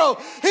tomorrow.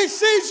 He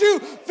sees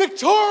you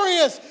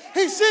victorious.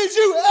 He sees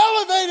you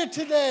elevated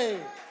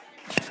today.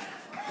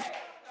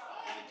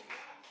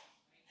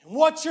 And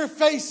what you're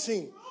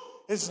facing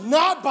is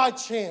not by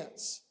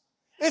chance.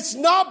 It's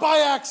not by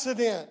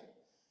accident.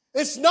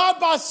 It's not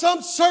by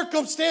some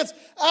circumstance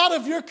out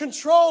of your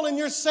control and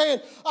you're saying,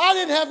 I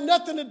didn't have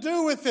nothing to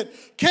do with it.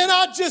 Can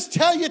I just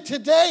tell you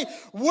today,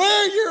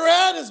 where you're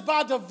at is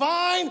by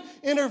divine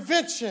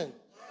intervention.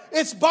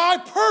 It's by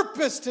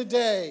purpose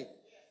today.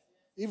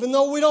 Even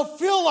though we don't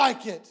feel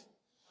like it.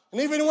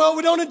 And even though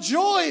we don't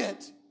enjoy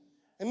it.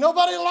 And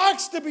nobody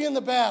likes to be in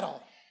the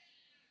battle.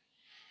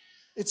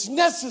 It's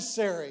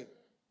necessary.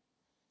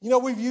 You know,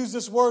 we've used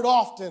this word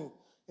often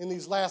in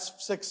these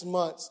last 6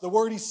 months, the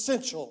word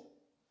essential.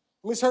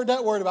 We've heard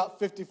that word about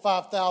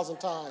 55,000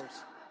 times.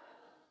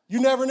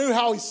 You never knew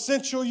how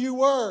essential you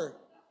were.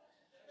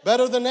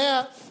 Better than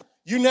that,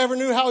 you never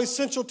knew how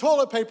essential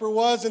toilet paper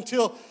was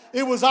until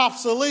it was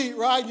obsolete,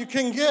 right? You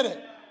couldn't get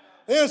it.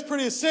 It was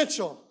pretty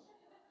essential.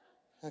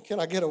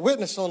 Can I get a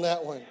witness on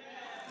that one?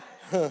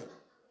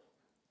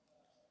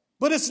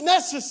 But it's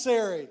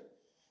necessary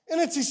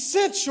and it's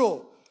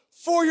essential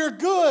for your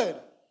good.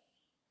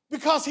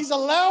 Because he's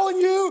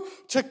allowing you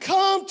to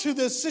come to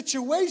this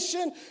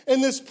situation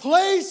and this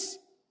place.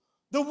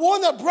 The one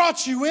that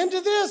brought you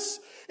into this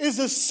is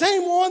the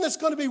same one that's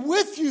going to be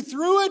with you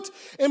through it.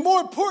 And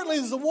more importantly,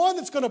 is the one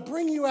that's going to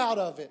bring you out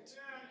of it.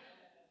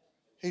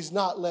 He's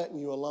not letting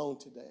you alone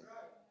today.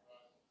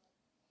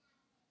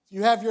 If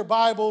you have your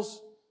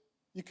Bibles,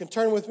 you can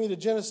turn with me to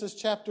Genesis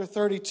chapter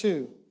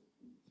 32.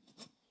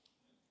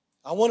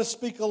 I want to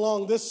speak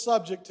along this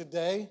subject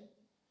today.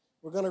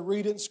 We're going to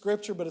read it in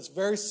Scripture, but it's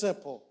very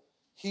simple.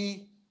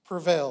 He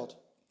prevailed.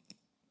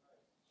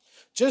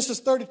 Genesis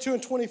 32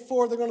 and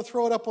 24, they're going to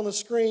throw it up on the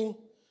screen.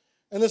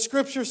 And the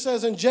Scripture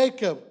says, and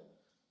Jacob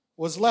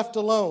was left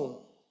alone.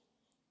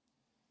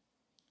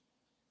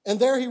 And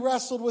there he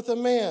wrestled with a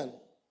man,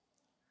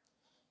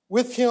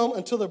 with him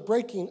until the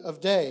breaking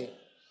of day.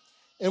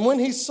 And when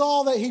he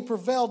saw that he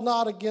prevailed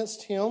not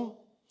against him,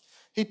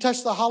 he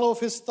touched the hollow of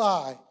his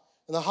thigh,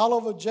 and the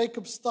hollow of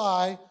Jacob's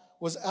thigh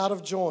was out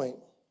of joint.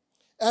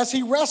 As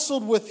he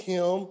wrestled with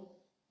him,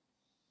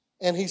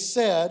 and he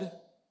said,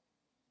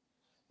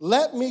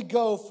 let me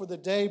go, for the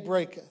day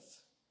breaketh.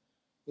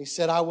 He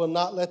said, I will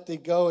not let thee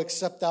go,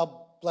 except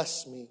thou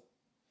bless me.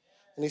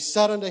 And he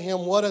said unto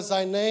him, what is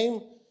thy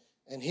name?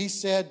 And he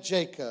said,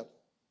 Jacob.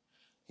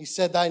 He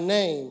said, thy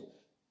name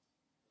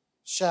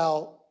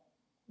shall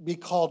be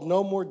called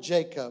no more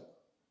Jacob,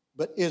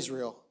 but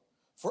Israel.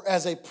 For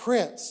as a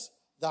prince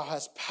thou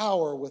hast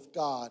power with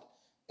God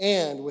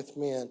and with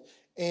men,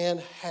 and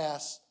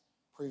hast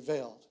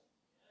prevailed.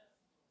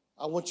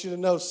 I want you to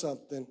know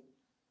something.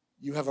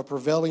 You have a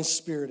prevailing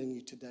spirit in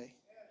you today.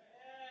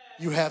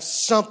 You have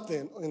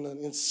something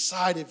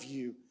inside of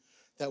you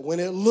that when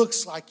it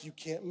looks like you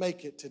can't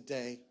make it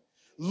today,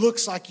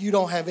 looks like you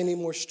don't have any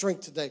more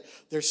strength today,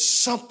 there's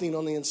something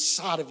on the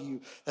inside of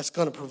you that's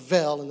going to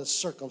prevail in the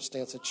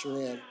circumstance that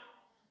you're in.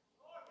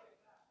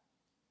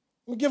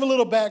 Let me give a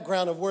little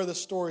background of where the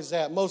story's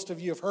at. Most of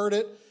you have heard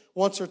it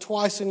once or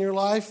twice in your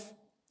life.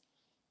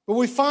 But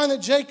we find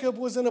that Jacob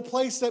was in a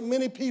place that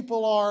many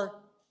people are.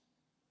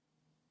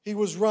 He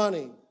was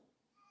running.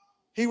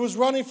 He was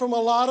running from a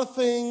lot of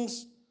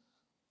things,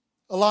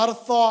 a lot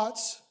of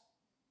thoughts.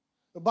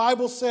 The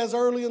Bible says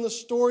early in the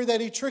story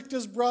that he tricked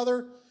his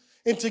brother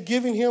into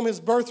giving him his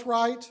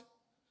birthright.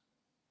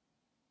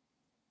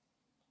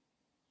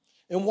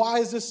 And why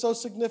is this so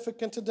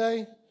significant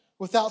today?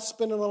 Without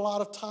spending a lot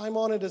of time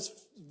on it, it's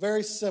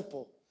very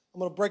simple. I'm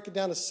going to break it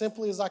down as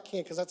simply as I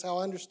can because that's how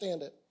I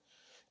understand it.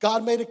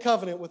 God made a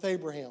covenant with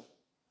Abraham.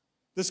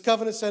 This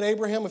covenant said,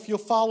 Abraham, if you'll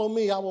follow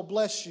me, I will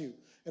bless you,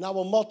 and I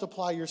will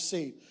multiply your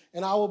seed,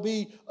 and I will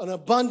be an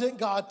abundant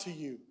God to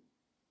you.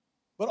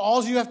 But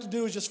all you have to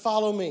do is just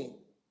follow me.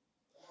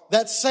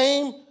 That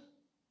same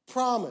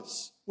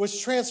promise was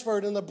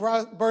transferred in the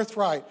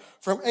birthright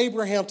from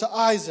Abraham to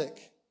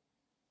Isaac.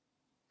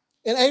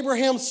 And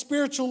Abraham's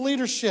spiritual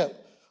leadership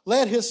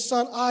led his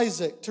son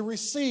Isaac to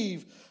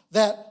receive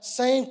that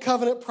same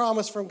covenant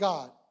promise from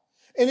God.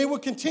 And it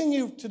would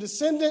continue to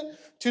descendant,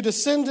 to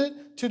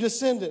descendant, to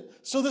descendant.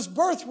 So this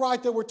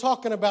birthright that we're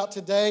talking about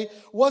today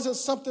wasn't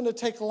something to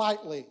take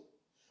lightly.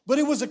 But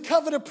it was a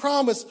covenant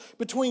promise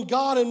between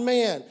God and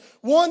man.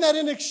 One that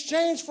in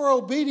exchange for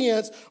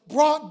obedience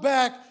brought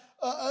back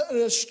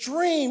an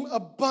extreme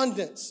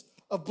abundance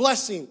of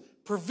blessing,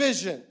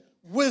 provision,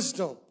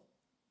 wisdom.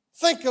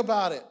 Think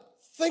about it.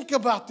 Think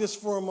about this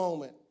for a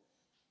moment.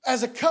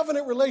 As a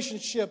covenant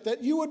relationship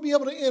that you would be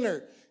able to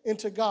enter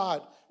into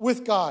God,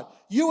 with God,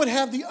 you would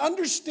have the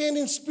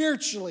understanding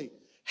spiritually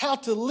how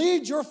to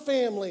lead your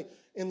family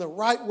in the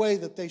right way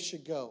that they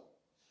should go.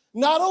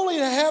 Not only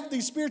to have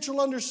the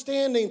spiritual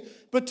understanding,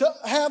 but to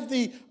have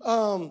the,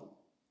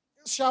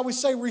 shall we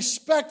say,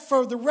 respect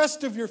for the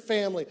rest of your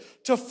family,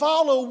 to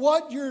follow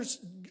what you're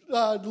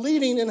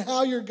leading and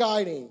how you're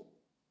guiding.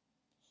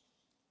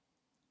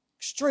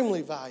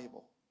 Extremely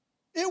valuable.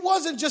 It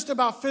wasn't just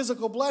about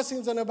physical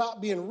blessings and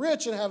about being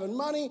rich and having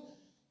money.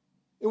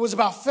 It was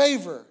about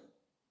favor.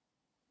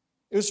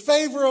 It was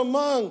favor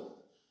among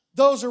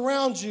those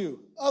around you,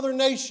 other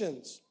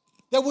nations.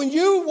 That when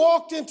you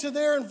walked into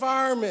their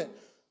environment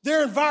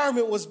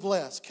was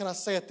blessed. Can I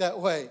say it that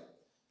way?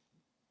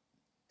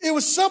 It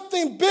was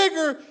something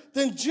bigger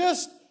than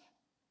just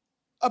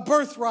a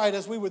birthright,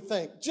 as we would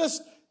think.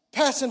 Just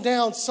passing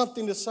down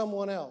something to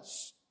someone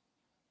else.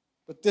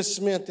 But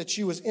this meant that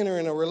you was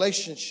entering a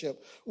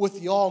relationship with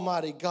the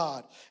Almighty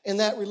God. And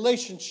that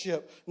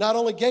relationship not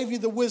only gave you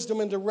the wisdom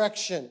and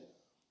direction,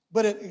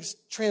 but it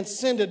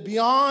transcended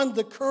beyond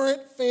the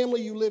current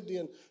family you lived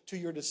in to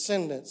your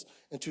descendants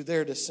and to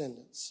their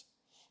descendants.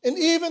 And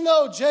even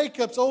though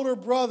Jacob's older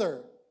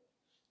brother,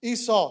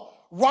 Esau,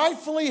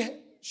 rightfully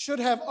should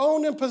have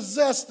owned and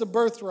possessed the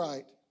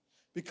birthright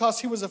because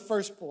he was a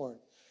firstborn,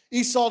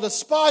 Esau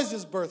despised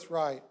his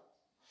birthright.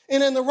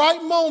 And in the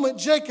right moment,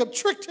 Jacob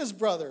tricked his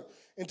brother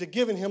into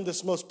giving him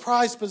this most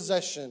prized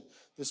possession,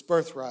 this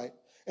birthright.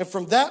 And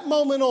from that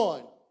moment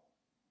on,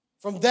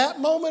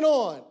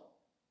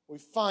 we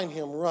find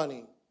him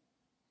running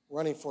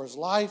for his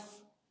life,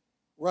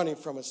 running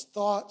from his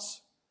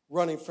thoughts,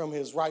 running from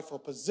his rightful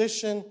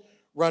position,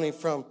 running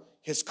from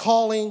his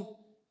calling.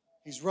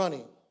 He's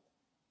running.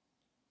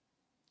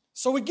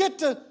 So we get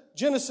to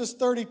Genesis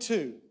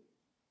 32,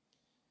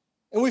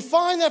 and we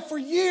find that for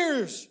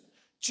years,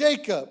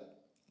 Jacob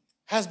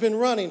has been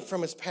running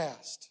from his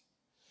past.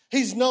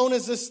 He's known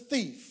as this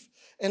thief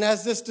and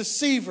as this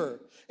deceiver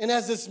and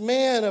as this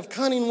man of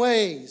cunning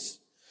ways.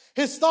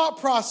 His thought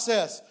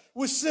process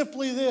was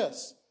simply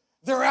this: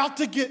 they're out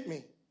to get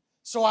me,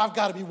 so I've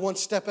got to be one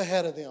step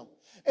ahead of them.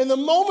 And the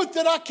moment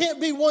that I can't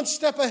be one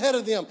step ahead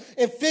of them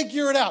and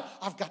figure it out,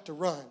 I've got to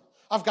run.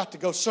 I've got to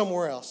go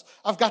somewhere else.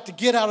 I've got to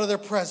get out of their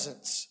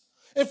presence.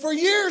 And for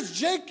years,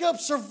 Jacob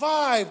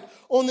survived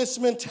on this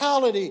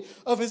mentality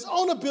of his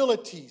own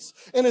abilities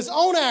and his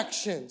own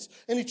actions,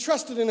 and he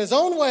trusted in his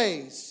own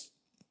ways.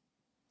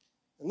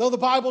 And though the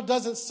Bible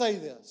doesn't say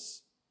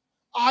this,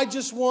 I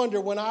just wonder,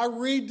 when I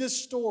read this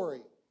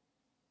story,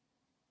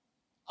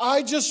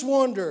 I just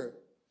wonder,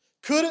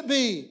 could it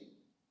be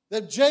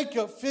that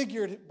Jacob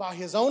figured by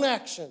his own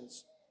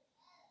actions,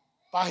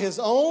 by his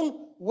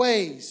own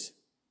ways,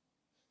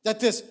 that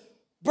this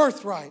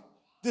birthright,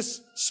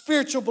 this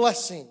spiritual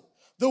blessing,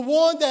 the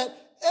one that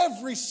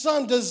every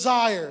son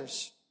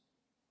desires,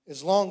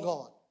 is long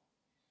gone?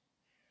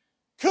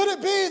 Could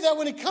it be that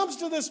when he comes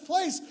to this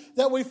place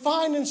that we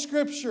find in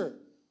Scripture,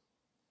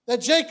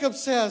 that Jacob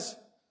says,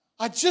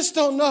 I just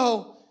don't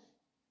know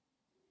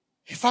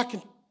if I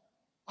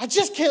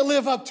just can't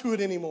live up to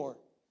it anymore.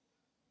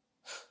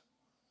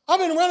 I've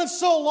been running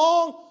so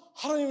long,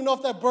 I don't even know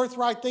if that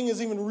birthright thing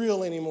is even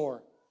real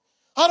anymore.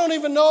 I don't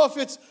even know if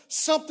it's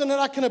something that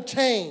I can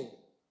obtain.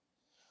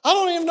 I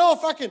don't even know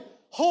if I can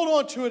hold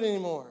on to it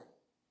anymore.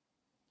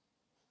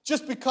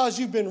 Just because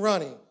you've been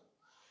running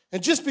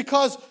and just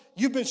because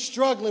you've been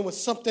struggling with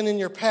something in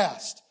your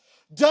past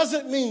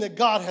doesn't mean that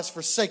God has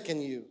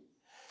forsaken you.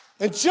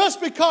 And just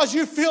because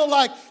you feel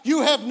like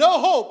you have no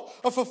hope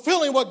of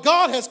fulfilling what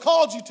God has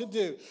called you to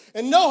do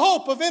and no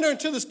hope of entering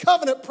into this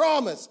covenant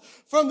promise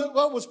from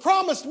what was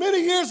promised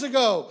many years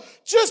ago,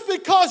 just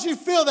because you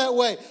feel that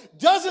way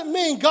doesn't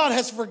mean God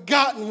has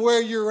forgotten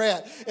where you're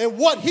at and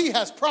what He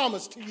has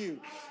promised to you.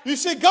 You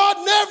see, God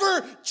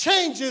never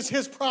changes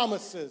His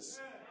promises.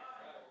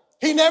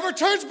 He never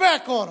turns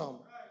back on them.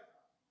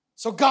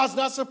 So God's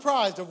not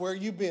surprised of where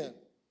you've been.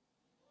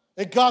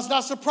 And God's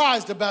not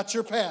surprised about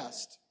your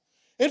past.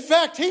 In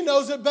fact, He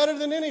knows it better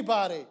than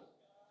anybody.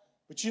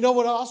 But you know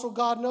what also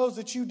God knows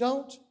that you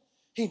don't?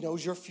 He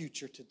knows your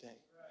future today.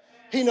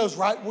 He knows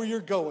right where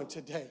you're going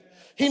today.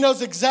 He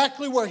knows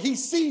exactly where He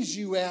sees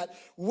you at,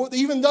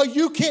 even though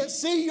you can't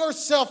see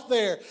yourself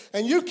there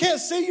and you can't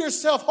see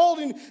yourself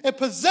holding and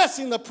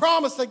possessing the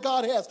promise that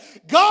God has.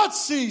 God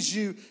sees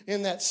you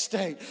in that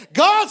state.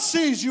 God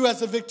sees you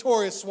as the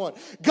victorious one.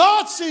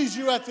 God sees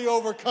you as the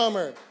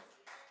overcomer.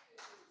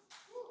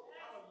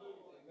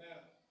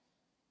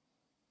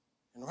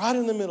 And right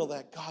in the middle of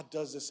that, God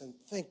does this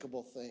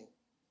unthinkable thing.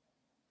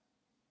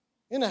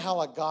 You know how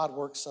like God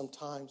works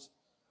sometimes?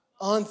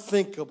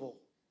 Unthinkable.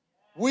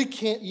 We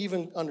can't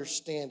even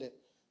understand it.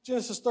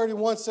 Genesis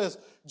 31 says,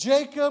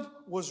 Jacob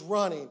was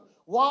running.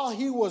 While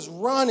he was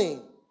running,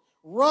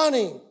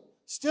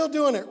 still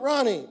doing it,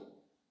 running,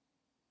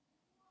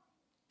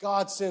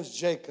 God sends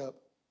Jacob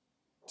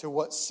to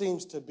what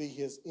seems to be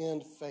his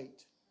end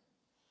fate.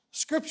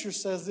 Scripture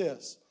says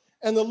this,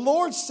 and the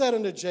Lord said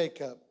unto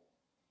Jacob,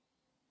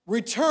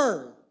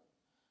 return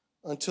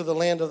unto the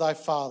land of thy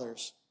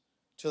fathers,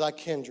 to thy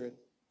kindred,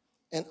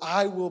 and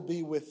I will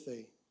be with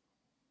thee.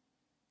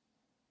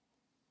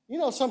 You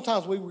know,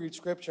 sometimes we read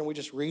Scripture and we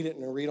just read it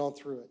and read on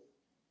through it.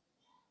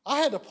 I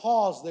had to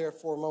pause there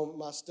for a moment in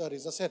my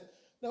studies. I said,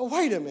 now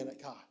wait a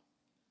minute,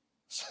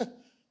 God.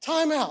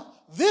 Time out.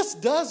 This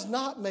does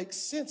not make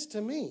sense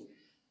to me.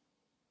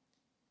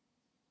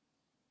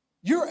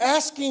 You're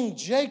asking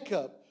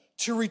Jacob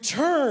to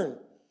return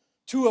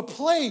to a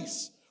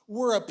place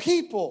where a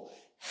people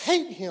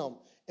hate him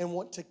and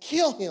want to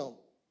kill him.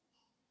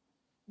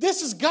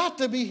 This has got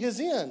to be his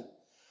end.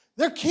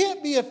 There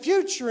can't be a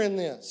future in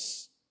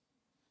this.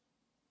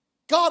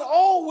 God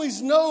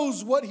always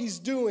knows what He's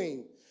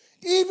doing,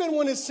 even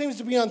when it seems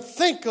to be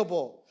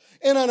unthinkable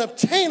and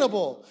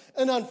unobtainable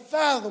and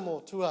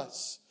unfathomable to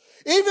us.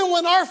 Even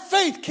when our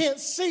faith can't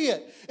see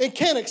it and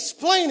can't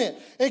explain it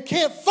and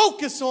can't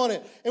focus on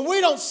it and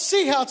we don't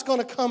see how it's going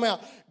to come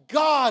out,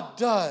 God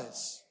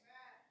does.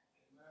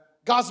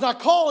 God's not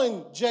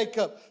calling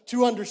Jacob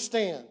to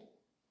understand.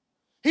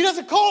 He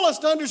doesn't call us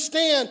to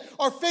understand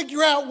or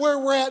figure out where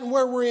we're at and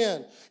where we're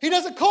in. He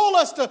doesn't call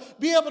us to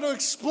be able to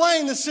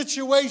explain the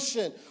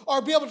situation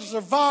or be able to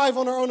survive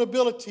on our own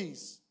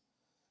abilities.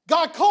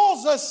 God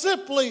calls us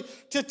simply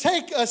to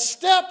take a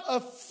step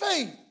of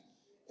faith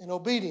and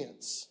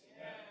obedience.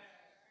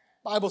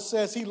 The Bible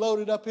says He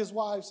loaded up His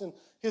wives and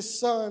His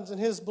sons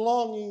and His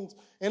belongings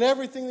and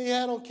everything that He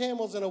had on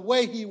camels, and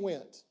away He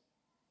went.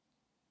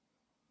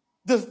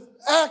 The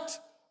act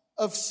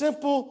of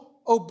simple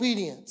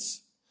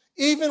obedience,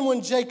 even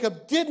when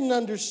Jacob didn't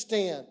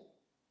understand.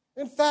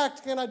 In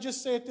fact, can I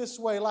just say it this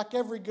way? Like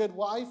every good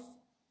wife,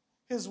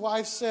 his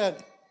wife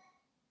said,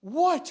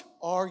 what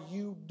are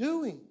you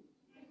doing?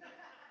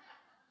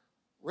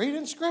 Read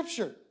in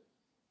Scripture.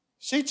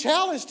 She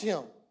challenged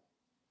him,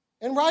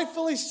 and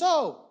rightfully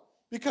so,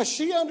 because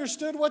she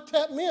understood what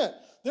that meant.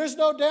 There's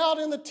no doubt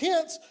in the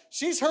tents,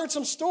 she's heard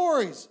some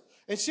stories,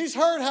 and she's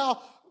heard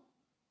how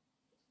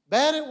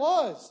bad it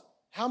was,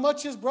 how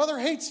much his brother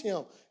hates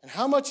him, and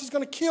how much he's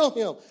going to kill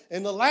him,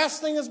 and the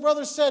last thing his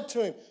brother said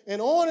to him,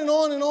 and on and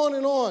on and on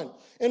and on.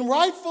 And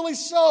rightfully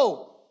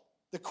so,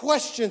 the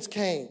questions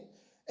came.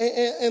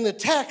 and the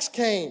attacks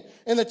came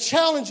and the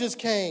challenges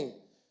came.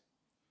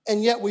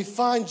 And yet we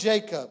find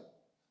Jacob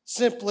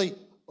simply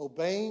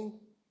obeying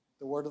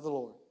the word of the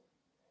Lord.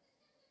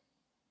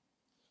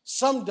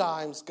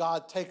 Sometimes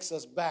God takes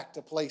us back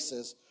to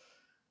places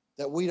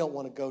that we don't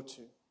want to go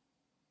to.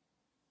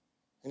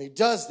 And he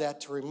does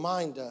that to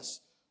remind us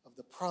of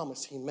the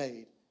promise he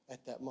made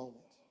at that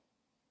moment.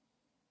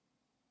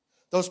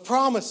 Those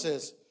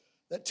promises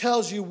that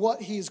tells you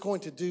what he is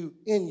going to do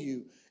in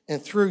you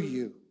and through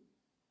you.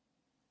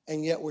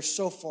 And yet we're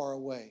so far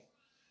away.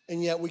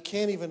 And yet we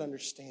can't even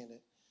understand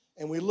it.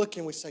 And we look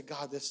and we say,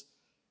 God, this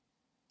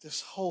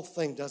whole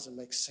thing doesn't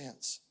make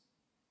sense.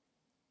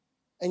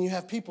 And you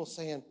have people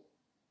saying,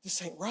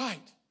 this ain't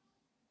right.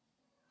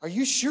 Are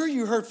you sure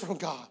you heard from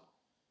God?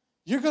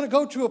 You're going to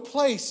go to a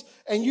place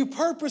and you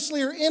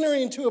purposely are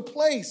entering into a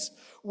place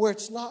where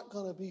it's not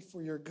going to be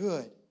for your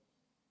good.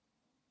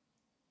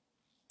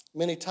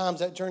 Many times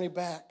that journey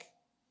back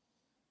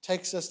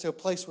takes us to a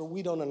place where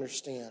we don't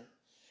understand.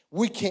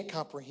 We can't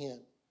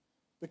comprehend.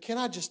 But can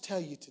I just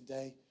tell you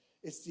today,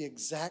 it's the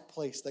exact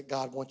place that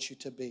God wants you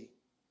to be.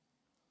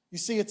 You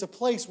see, it's a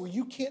place where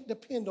you can't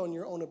depend on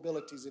your own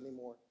abilities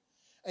anymore.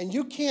 And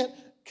you can't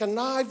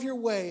connive your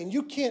way, and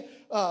you can't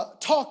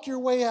talk your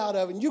way out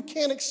of it, and you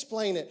can't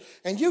explain it,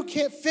 and you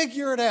can't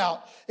figure it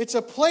out. It's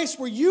a place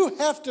where you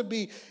have to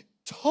be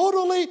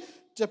totally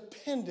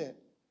dependent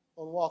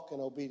on walking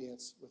in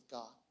obedience with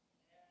God.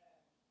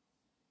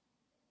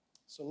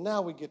 So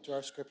now we get to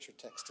our scripture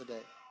text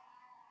today.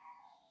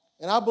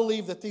 And I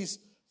believe that these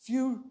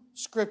few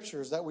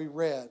scriptures that we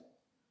read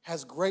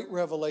has great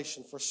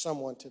revelation for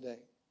someone today.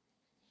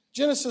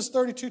 Genesis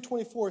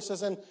 32:24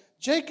 says, and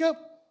Jacob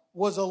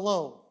was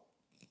alone,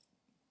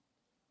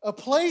 a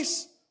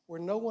place where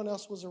no one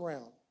else was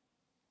around.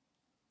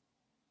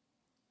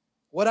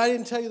 What I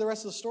didn't tell you the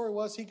rest of the story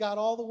was he got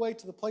all the way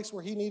to the place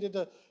where he needed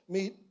to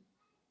meet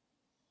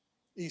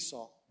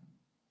Esau.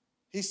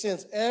 He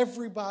sends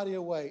everybody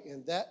away,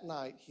 and that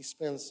night he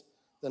spends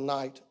the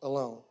night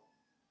alone.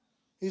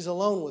 He's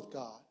alone with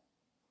God.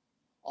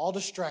 All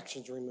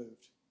distractions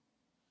removed.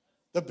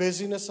 The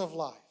busyness of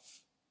life.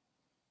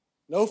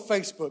 No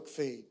Facebook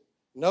feed.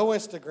 No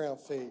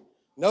Instagram feed.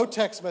 No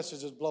text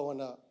messages blowing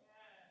up.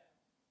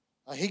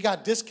 He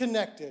got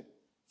disconnected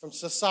from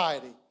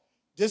society.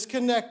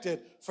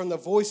 Disconnected from the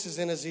voices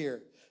in his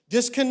ear.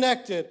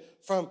 Disconnected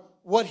from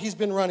what he's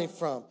been running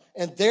from.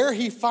 And there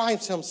he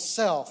finds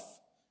himself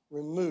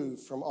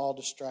removed from all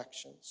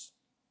distractions.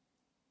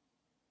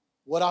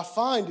 What I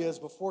find is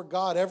before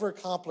God ever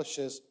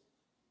accomplishes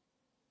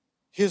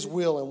his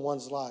will in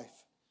one's life,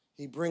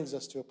 he brings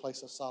us to a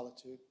place of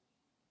solitude.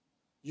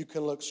 You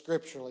can look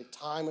scripturally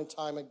time and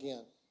time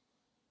again.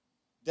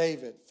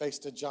 David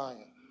faced a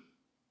giant.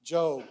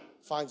 Job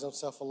finds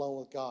himself alone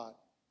with God.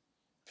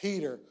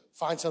 Peter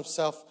finds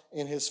himself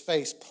in his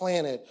face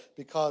planted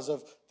because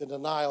of the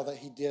denial that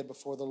he did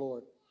before the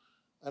Lord.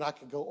 And I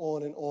could go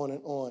on and on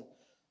and on.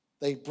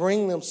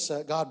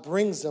 God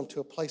brings them to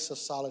a place of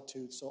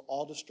solitude so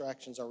all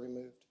distractions are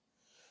removed.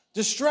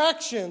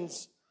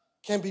 Distractions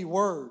can be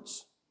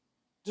words.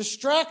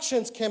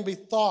 Distractions can be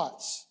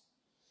thoughts.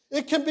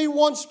 It can be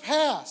one's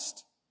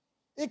past.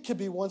 It could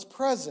be one's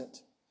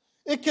present.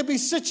 It could be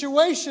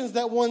situations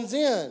that one's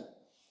in.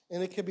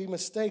 And it could be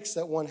mistakes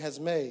that one has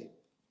made.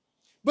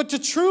 But to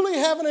truly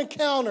have an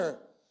encounter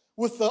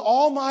with the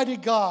Almighty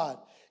God,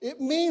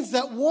 it means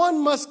that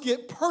one must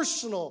get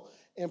personal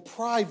and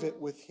private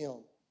with him.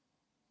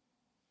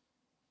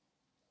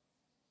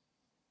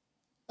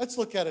 Let's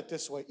look at it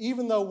this way.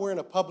 Even though we're in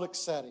a public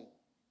setting,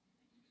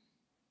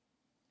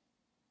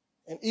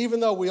 and even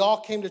though we all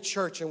came to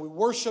church and we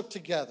worship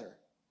together,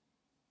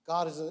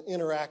 God is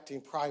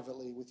interacting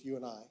privately with you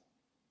and I.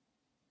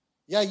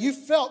 Yeah, you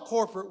felt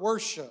corporate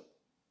worship,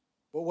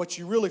 but what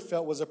you really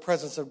felt was the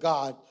presence of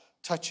God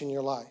touching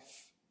your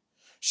life.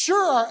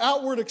 Sure, our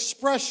outward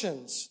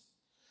expressions,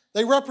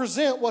 they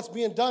represent what's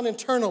being done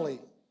internally,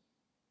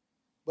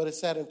 but it's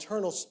that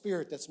internal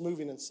spirit that's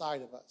moving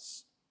inside of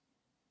us.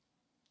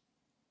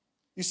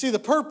 You see, the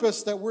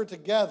purpose that we're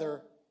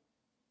together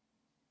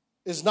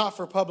is not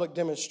for public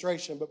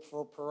demonstration, but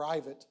for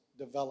private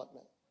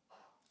development.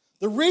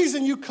 The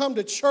reason you come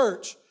to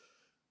church,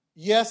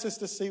 yes, is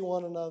to see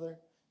one another.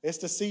 It's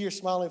to see your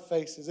smiling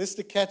faces. It's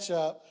to catch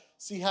up,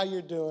 see how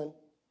you're doing,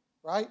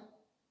 right?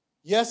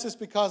 Yes, it's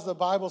because the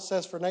Bible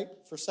says,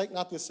 forsake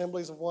not the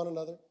assemblies of one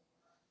another.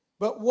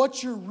 But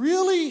what you're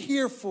really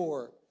here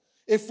for,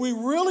 if we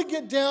really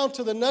get down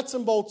to the nuts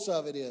and bolts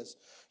of it, is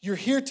you're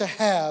here to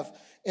have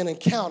an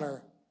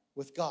encounter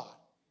with God.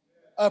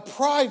 A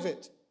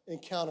private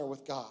encounter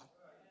with God.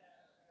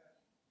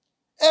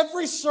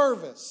 Every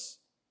service,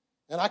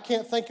 and I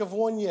can't think of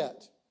one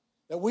yet,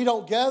 that we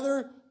don't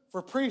gather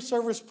for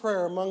pre-service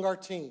prayer among our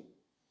team.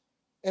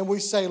 And we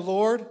say,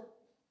 Lord,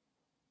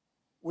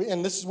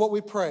 and this is what we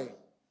pray,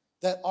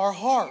 that our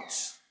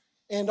hearts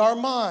and our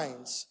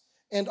minds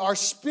and our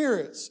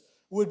spirits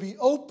would be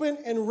open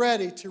and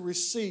ready to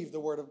receive the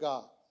Word of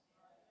God.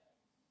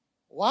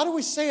 Why do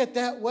we say it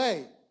that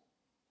way?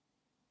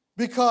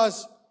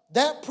 Because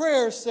that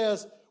prayer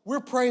says we're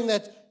praying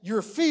that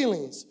your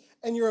feelings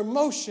and your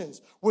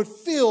emotions would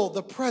feel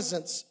the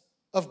presence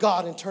of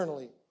God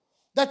internally.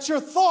 That your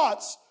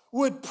thoughts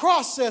would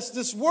process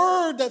this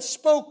word that's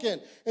spoken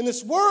and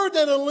this word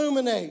that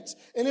illuminates,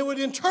 and it would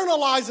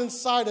internalize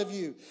inside of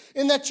you.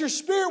 And that your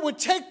spirit would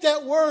take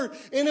that word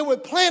and it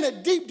would plant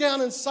it deep down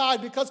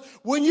inside, because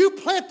when you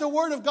plant the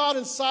word of God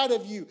inside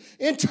of you,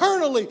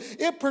 internally,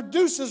 it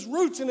produces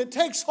roots and it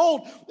takes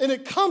hold and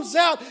it comes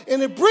out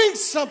and it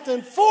brings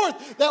something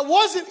forth that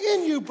wasn't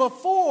in you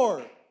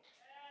before.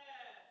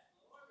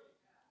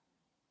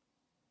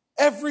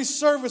 Every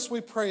service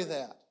we pray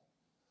that.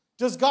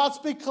 Does God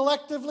speak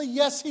collectively?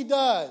 Yes, he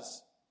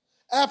does.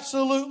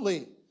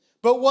 Absolutely.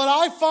 But what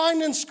I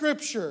find in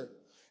Scripture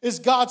is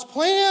God's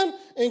plan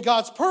and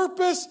God's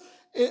purpose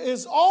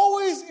is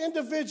always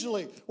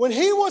individually. When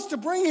he wants to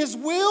bring his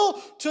will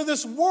to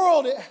this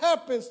world, it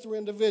happens through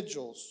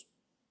individuals.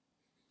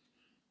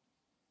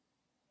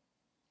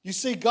 You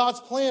see, God's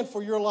plan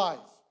for your life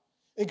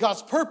and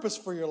God's purpose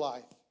for your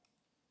life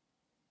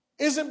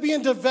isn't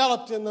being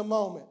developed in the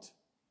moment.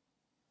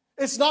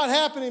 It's not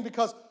happening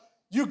because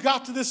you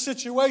got to this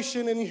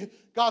situation and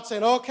God's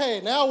saying, okay,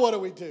 now what do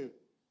we do?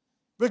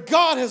 But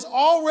God has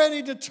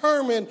already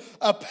determined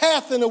a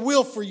path and a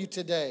will for you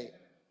today.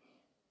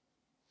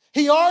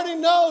 He already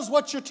knows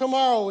what your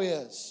tomorrow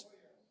is.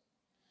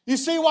 You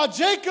see, while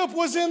Jacob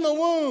was in the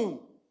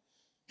womb,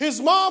 his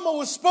mama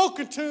was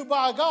spoken to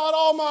by God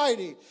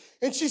Almighty.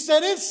 And she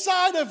said,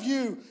 inside of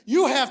you,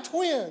 you have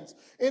twins.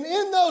 And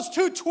in those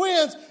two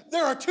twins,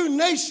 there are two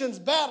nations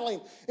battling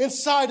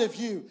inside of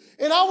you.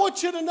 And I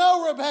want you to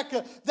know,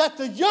 Rebecca, that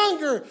the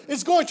younger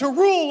is going to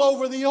rule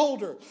over the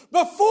older.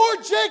 Before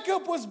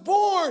Jacob was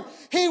born,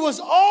 he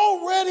was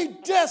already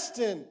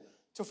destined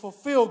to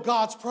fulfill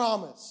God's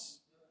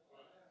promise.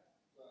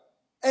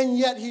 And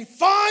yet he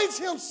finds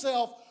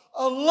himself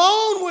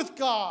alone with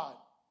God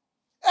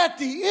at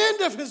the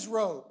end of his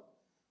rope,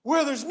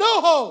 where there's no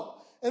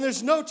hope and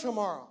there's no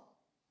tomorrow.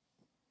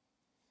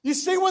 You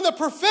see, when the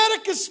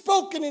prophetic is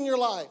spoken in your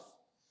life,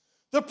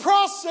 the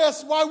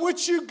process by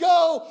which you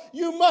go,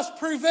 you must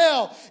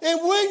prevail. And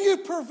when you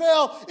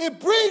prevail,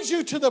 it brings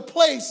you to the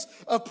place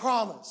of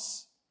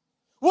promise.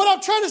 What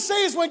I'm trying to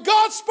say is, when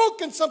God's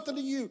spoken something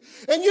to you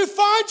and you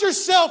find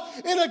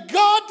yourself in a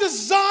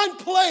God-designed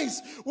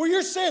place where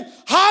you're saying,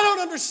 I don't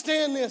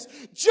understand this,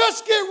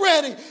 just get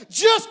ready,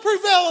 just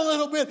prevail a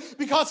little bit,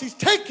 because he's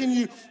taking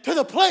you to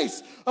the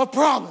place of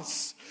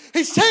promise.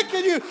 He's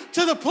taking you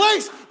to the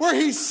place where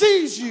he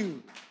sees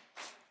you.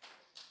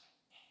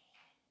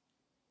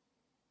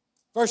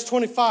 Verse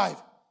 25,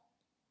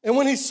 and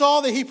when he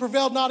saw that he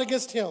prevailed not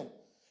against him,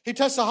 he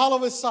touched the hollow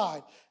of his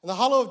side, and the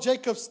hollow of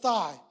Jacob's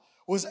thigh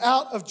was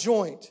out of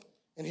joint,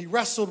 and he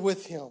wrestled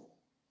with him.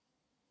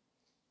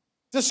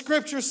 The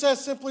scripture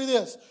says simply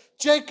this: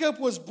 Jacob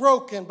was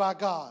broken by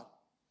God.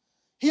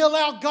 He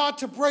allowed God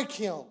to break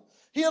him.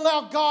 He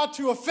allowed God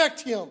to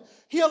affect him.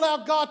 He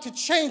allowed God to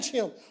change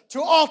him,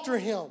 to alter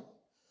him.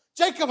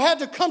 Jacob had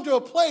to come to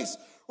a place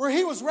where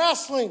he was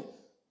wrestling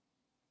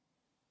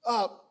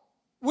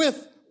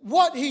with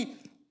what he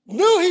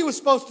knew he was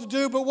supposed to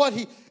do, but what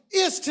he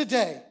is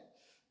today.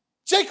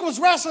 Jacob was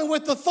wrestling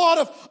with the thought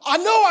of, I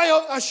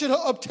know I should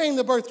obtain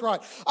the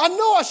birthright. I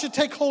know I should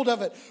take hold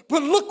of it.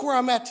 But look where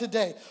I'm at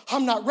today.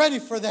 I'm not ready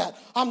for that.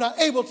 I'm not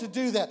able to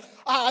do that.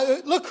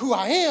 Look who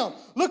I am.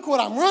 Look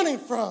what I'm running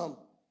from.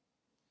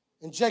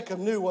 And Jacob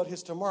knew what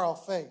his tomorrow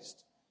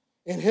faced.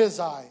 In his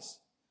eyes,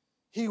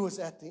 he was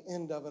at the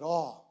end of it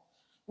all.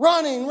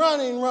 Running,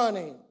 running,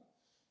 running.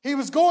 He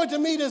was going to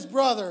meet his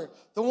brother,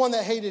 the one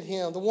that hated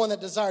him, the one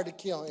that desired to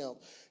kill him.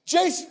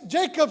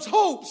 Jacob's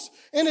hopes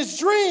and his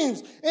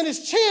dreams and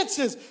his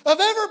chances of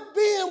ever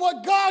being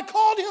what God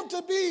called him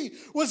to be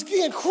was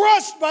getting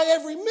crushed by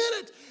every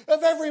minute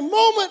of every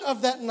moment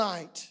of that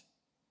night.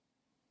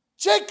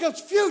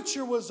 Jacob's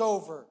future was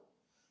over.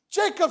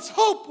 Jacob's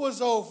hope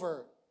was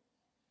over.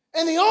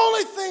 And the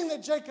only thing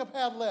that Jacob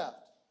had left,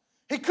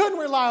 he couldn't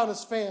rely on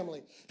his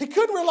family. He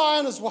couldn't rely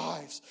on his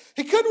wives.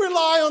 He couldn't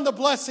rely on the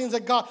blessings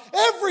of God.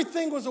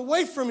 Everything was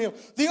away from him.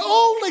 The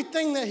only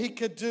thing that he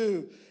could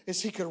do is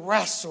he could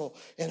wrestle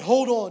and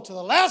hold on to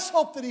the last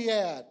hope that he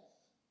had.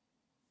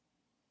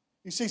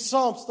 You see,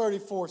 Psalms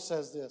 34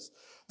 says this: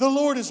 the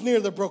Lord is near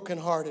the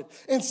brokenhearted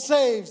and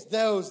saves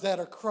those that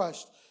are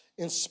crushed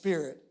in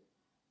spirit.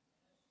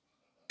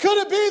 Could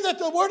it be that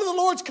the word of the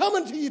Lord's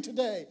coming to you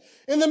today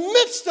in the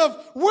midst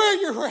of where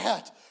you're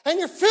at and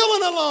you're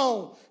feeling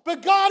alone,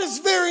 but God is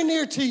very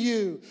near to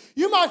you?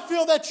 You might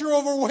feel that you're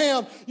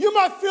overwhelmed. You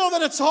might feel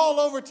that it's all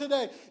over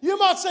today. You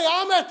might say,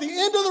 I'm at the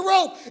end of the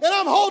rope and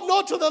I'm holding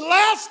on to the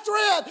last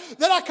thread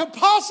that I could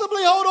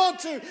possibly hold on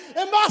to.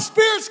 And my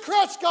spirit's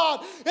crushed,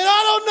 God. And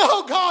I don't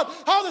know, God,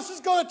 how this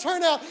is going to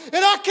turn out.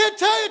 And I can't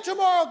tell you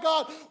tomorrow,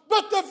 God,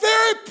 but the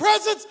very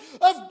presence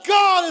of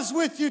God is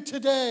with you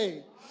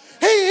today.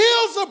 He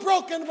heals the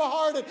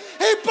brokenhearted.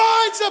 He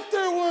binds up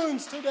their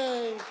wounds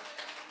today.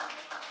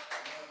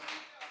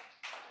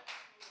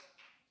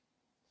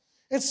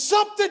 And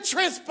something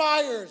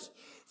transpires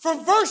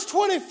From verse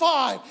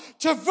 25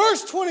 to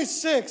verse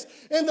 26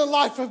 in the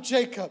life of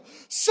Jacob,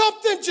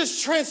 something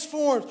just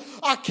transforms.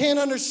 I can't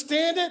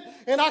understand it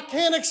and I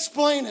can't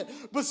explain it,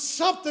 but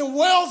something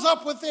wells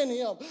up within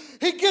him.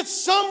 He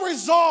gets some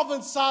resolve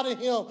inside of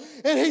him,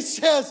 and he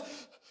says,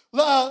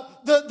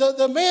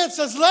 the man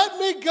says, let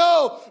me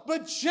go.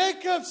 But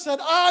Jacob said,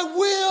 I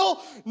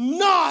will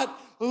not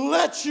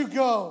let you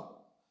go.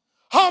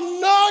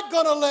 I'm not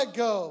going to let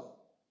go.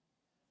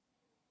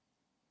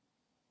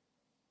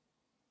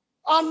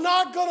 I'm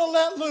not going to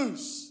let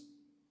loose.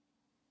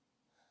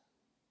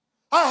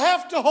 I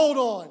have to hold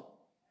on.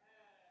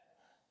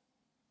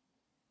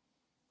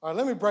 All right,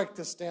 let me break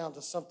this down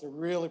to something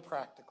really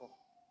practical.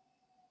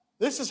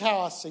 This is how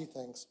I see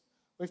things.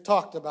 We've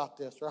talked about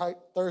this, right?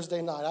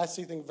 Thursday night, I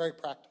see things very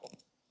practical.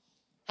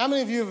 How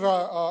many of you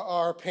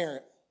are a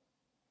parent,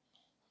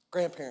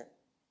 grandparent,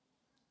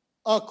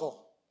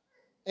 uncle,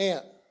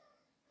 aunt,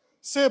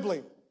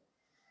 sibling?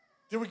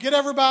 Did we get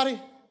everybody?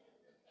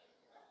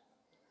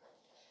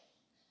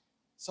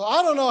 So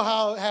I don't know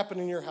how it happened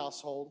in your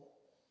household,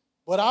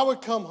 but I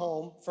would come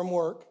home from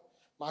work.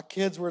 My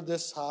kids were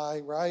this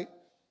high, right?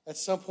 At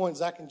some point,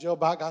 Zach and Joe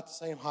about got the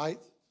same height.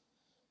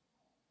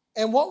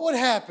 And what would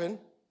happen,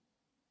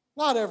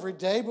 not every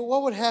day, but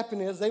what would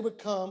happen is they would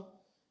come,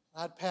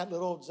 and I'd pat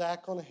little old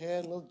Zach on the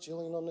head, little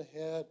Jillian on the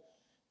head,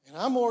 and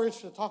I'm more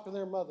interested in talking to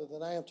their mother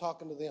than I am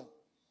talking to them.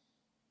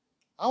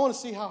 I want to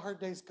see how her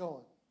day's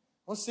going.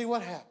 I want to see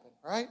what happened,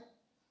 right?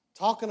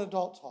 Talking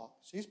adult talk.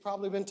 She's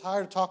probably been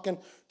tired of talking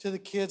to the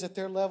kids at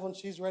their level, and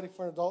she's ready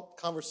for an adult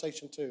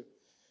conversation too.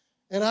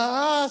 And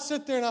I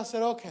sit there and I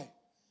said, okay.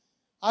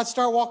 I'd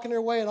start walking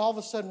their way, and all of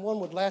a sudden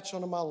one would latch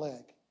onto my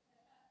leg.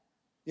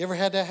 You ever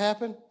had that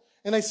happen?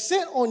 And they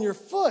sit on your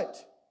foot.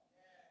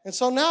 And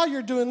so now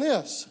you're doing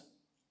this.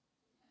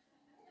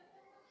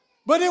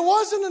 But it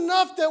wasn't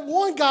enough that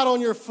one got on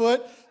your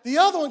foot, the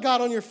other one got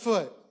on your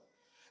foot.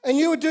 And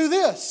you would do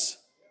this.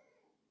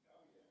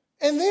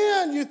 And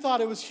then you thought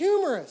it was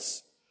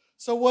humorous.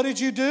 So what did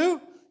you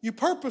do? You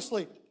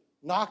purposely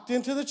knocked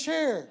into the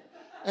chair.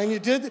 And you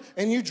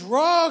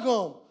drug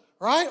them,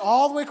 right?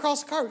 All the way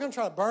across the car. We're going to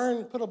try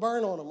to put a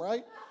burn on them,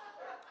 right?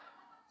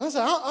 I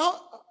said,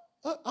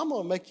 I'm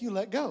going to make you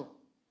let go.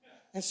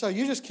 And so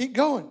you just keep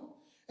going.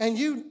 And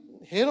you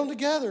hit them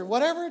together,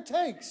 whatever it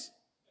takes.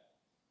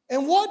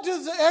 And what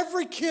does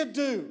every kid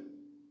do?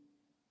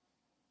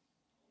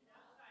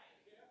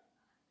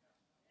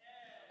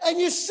 And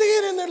you see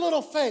it in their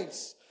little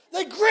face.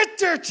 They grit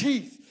their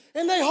teeth.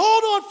 And they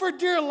hold on for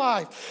dear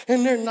life.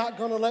 And they're not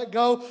going to let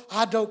go.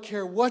 I don't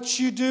care what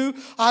you do.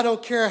 I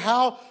don't care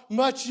how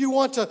much you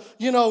want to,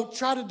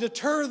 try to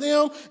deter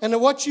them.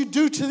 And what you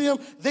do to them,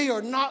 they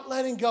are not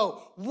letting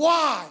go.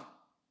 Why?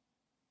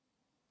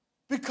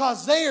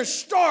 Because they are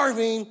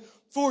starving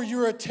for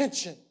your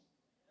attention.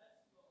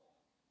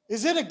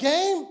 Is it a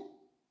game?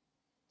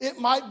 It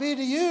might be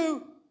to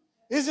you.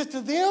 Is it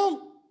to them?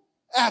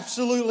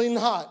 Absolutely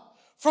not.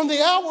 From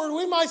the outward,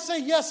 we might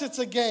say, yes, it's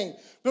a game.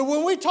 But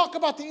when we talk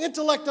about the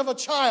intellect of a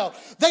child,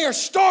 they are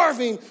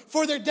starving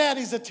for their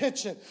daddy's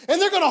attention. And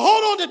they're going to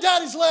hold on to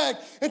daddy's leg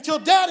until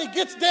daddy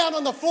gets down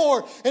on the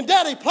floor and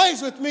daddy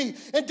plays with me.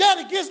 And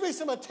daddy gives me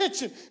some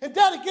attention. And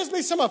daddy gives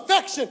me some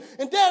affection.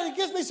 And daddy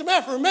gives me some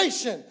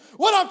affirmation.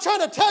 What I'm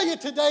trying to tell you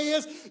today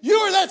is you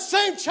are that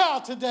same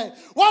child today.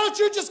 Why don't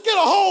you just get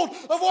a hold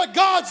of what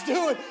God's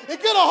doing and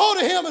get a hold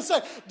of him and say,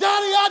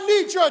 Daddy, I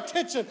need your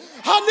attention.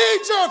 I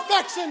need your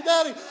affection,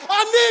 Daddy.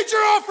 I need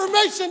your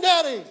affirmation,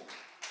 Daddy.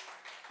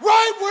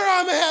 Right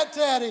where I'm at,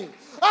 Daddy.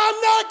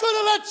 I'm not going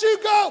to let you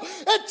go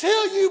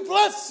until you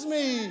bless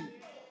me.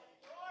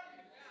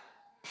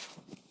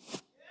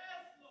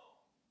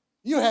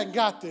 You hadn't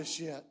got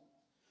this yet.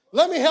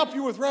 Let me help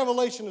you with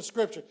revelation of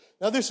Scripture.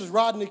 Now, this is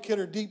Rodney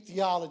Kidder deep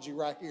theology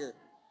right here.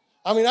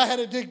 I mean, I had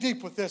to dig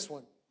deep with this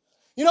one.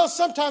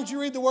 Sometimes you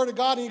read the Word of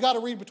God and you got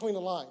to read between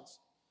the lines.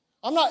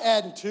 I'm not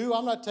adding to.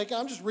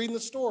 I'm just reading the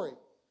story.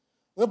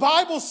 The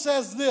Bible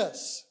says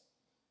this.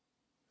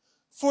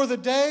 For the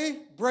day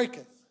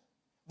breaketh.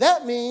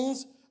 That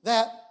means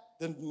that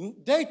the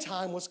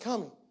daytime was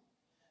coming.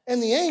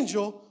 And the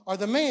angel or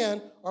the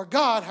man or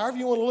God, however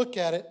you want to look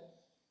at it,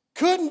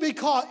 couldn't be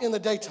caught in the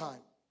daytime.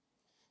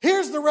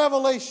 Here's the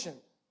revelation.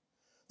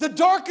 The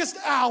darkest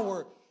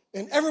hour,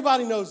 and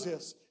everybody knows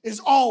this, is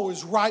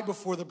always right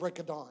before the break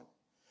of dawn.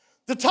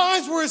 The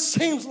times where it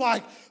seems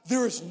like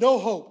there is no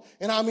hope,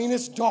 and I mean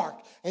it's dark,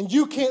 and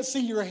you can't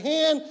see your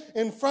hand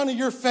in front of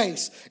your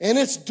face, and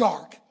it's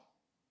dark.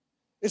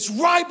 It's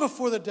right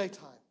before the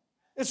daytime.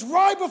 It's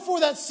right before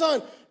that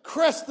sun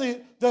crests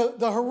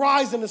the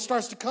horizon and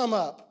starts to come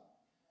up.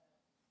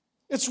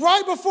 It's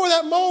right before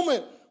that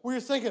moment where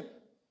you're thinking,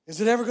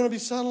 is it ever going to be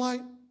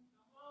sunlight?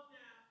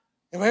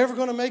 Am I ever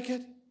going to make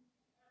it?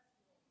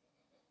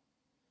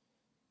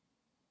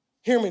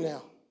 Hear me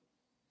now.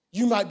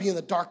 You might be in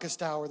the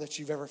darkest hour that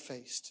you've ever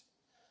faced.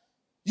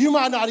 You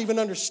might not even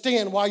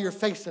understand why you're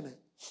facing it.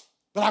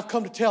 But I've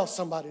come to tell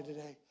somebody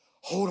today,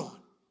 hold on.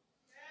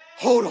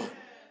 Hold on.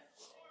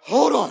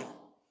 Hold on.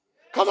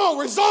 Come on,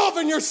 resolve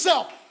in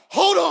yourself.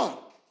 Hold on.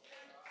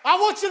 I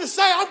want you to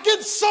say, I'm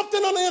getting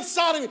something on the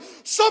inside of me.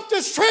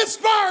 Something's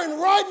transpiring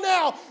right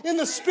now in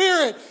the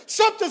spirit.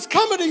 Something's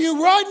coming to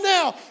you right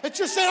now that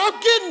you're saying,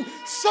 I'm getting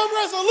some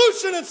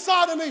resolution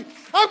inside of me.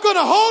 I'm going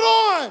to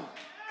hold on.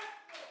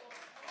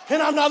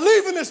 And I'm not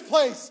leaving this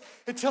place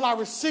until I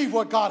receive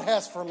what God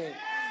has for me.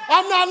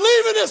 I'm not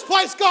leaving this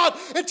place, God,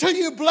 until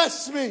you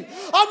bless me.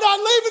 I'm not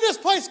leaving this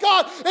place,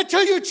 God,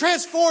 until you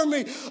transform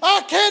me.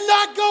 I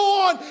cannot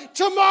go on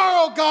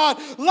tomorrow, God,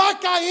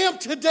 like I am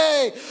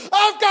today.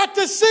 I've got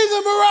to see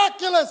the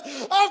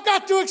miraculous. I've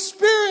got to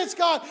experience,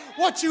 God,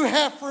 what you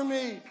have for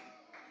me.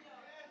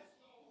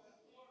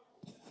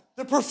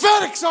 The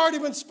prophetic's already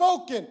been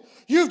spoken.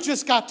 You've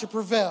just got to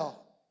prevail.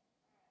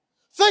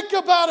 Think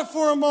about it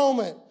for a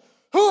moment.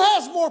 Who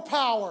has more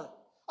power?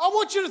 I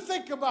want you to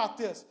think about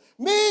this.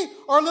 Me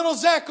or little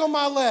Zach on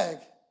my leg?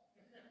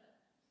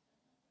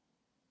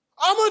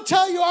 I'm going to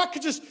tell you I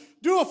could just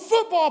do a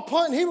football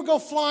punt and he would go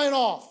flying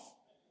off.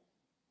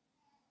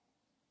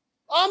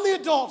 I'm the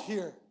adult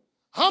here.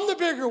 I'm the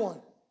bigger one.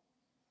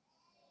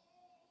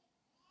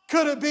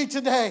 Could it be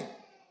today?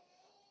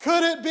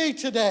 Could it be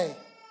today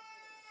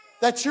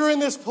that you're in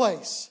this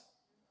place?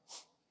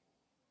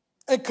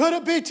 And could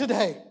it be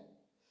today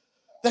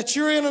that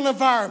you're in an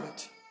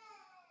environment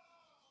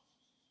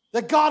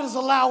that God is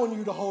allowing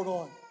you to hold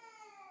on?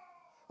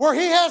 Where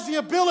he has the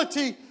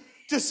ability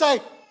to say,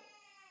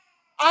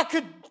 I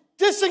could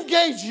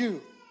disengage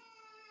you.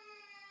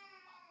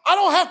 I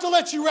don't have to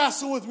let you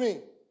wrestle with me.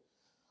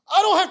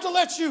 I don't have to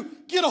let you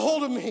get a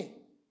hold of me.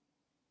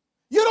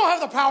 You don't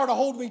have the power to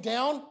hold me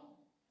down.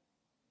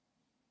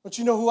 But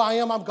you know who I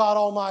am? I'm God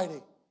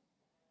Almighty.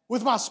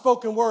 With my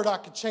spoken word, I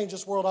could change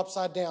this world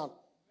upside down.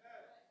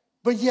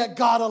 But yet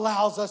God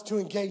allows us to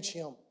engage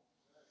him.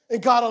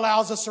 And God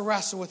allows us to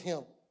wrestle with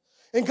him.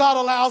 And God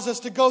allows us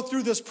to go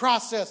through this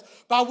process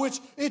by which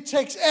it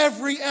takes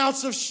every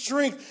ounce of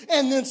strength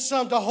and then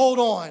some to hold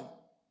on.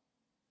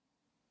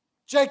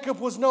 Jacob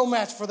was no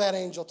match for that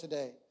angel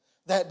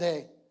that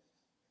day.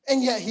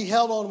 And yet he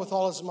held on with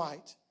all his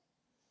might.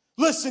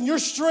 Listen, your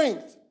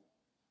strength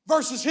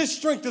versus his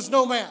strength is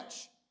no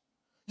match.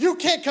 You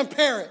can't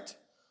compare it.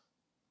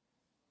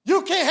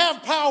 You can't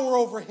have power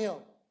over him.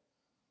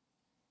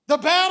 The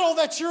battle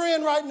that you're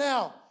in right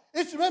now,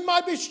 it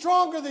might be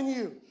stronger than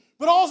you.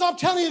 But all I'm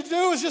telling you to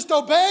do is just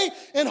obey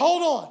and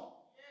hold on.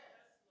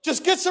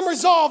 Just get some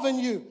resolve in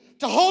you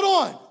to hold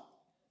on.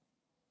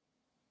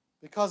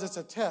 Because it's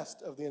a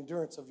test of the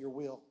endurance of your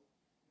will.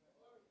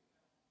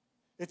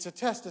 It's a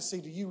test to see,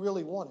 do you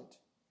really want it?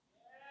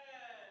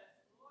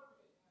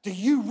 Do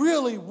you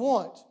really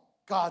want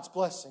God's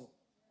blessing?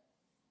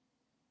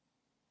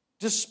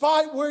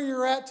 Despite where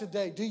you're at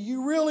today, do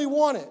you really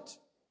want it?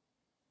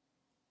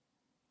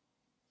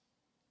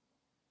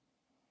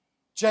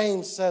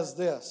 James says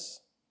this.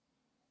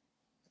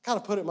 Kind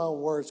of put it in my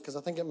own words because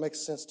I think it makes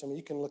sense to me.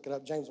 You can look it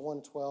up, James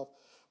 1:12.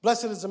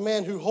 Blessed is the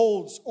man who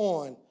holds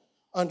on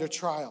under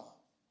trial.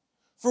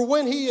 For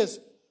when he has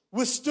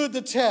withstood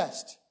the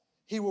test,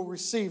 he will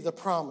receive the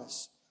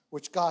promise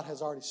which God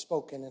has already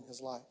spoken in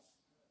his life.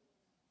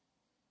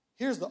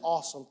 Here's the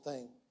awesome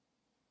thing.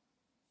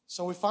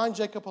 So we find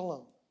Jacob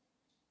alone.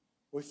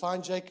 We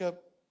find Jacob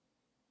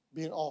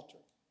being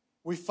altered.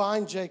 We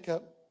find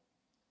Jacob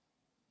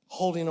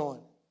holding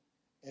on.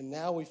 And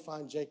now we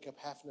find Jacob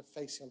having to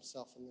face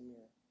himself in the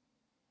mirror.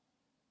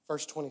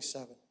 Verse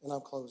 27, and I'm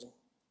closing.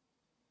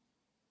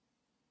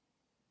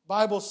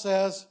 Bible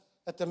says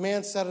that the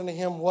man said unto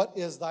him, what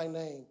is thy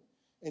name?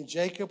 And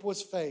Jacob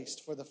was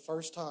faced for the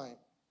first time,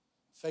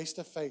 face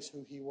to face,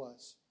 who he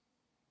was.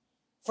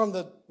 From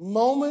the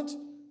moment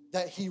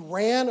that he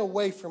ran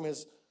away from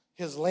his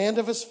land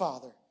of his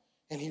father,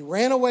 and he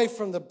ran away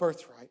from the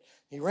birthright,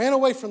 he ran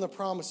away from the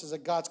promises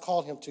that God's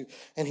called him to,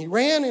 and he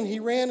ran and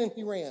he ran and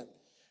he ran.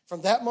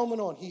 From that moment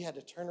on, he had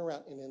to turn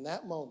around, and in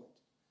that moment,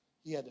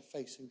 he had to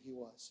face who he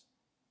was.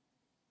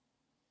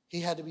 He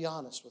had to be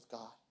honest with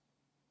God.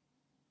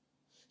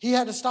 He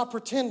had to stop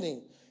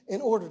pretending in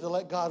order to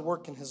let God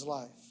work in his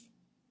life.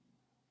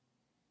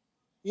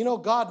 You know,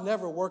 God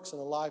never works in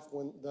a life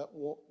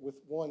with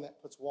one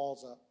that puts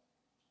walls up.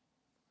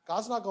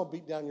 God's not going to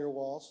beat down your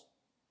walls.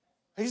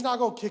 He's not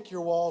going to kick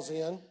your walls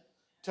in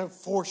to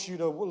force you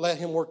to let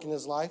him work in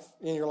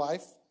your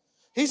life.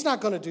 He's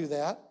not going to do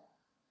that.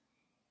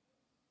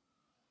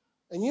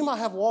 And you might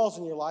have walls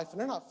in your life, and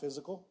they're not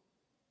physical.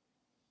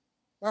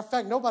 Matter of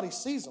fact, nobody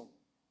sees them.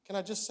 Can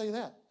I just say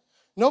that?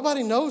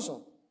 Nobody knows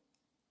them.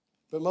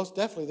 But most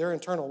definitely, they're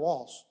internal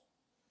walls.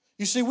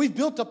 You see, we've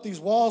built up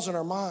these walls in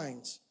our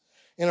minds,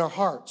 in our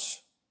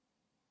hearts,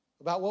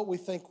 about what we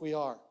think we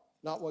are,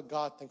 not what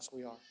God thinks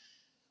we are.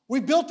 We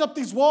built up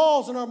these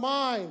walls in our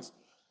minds,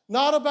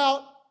 not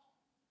about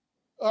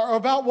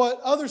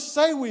what others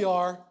say we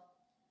are,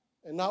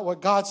 and not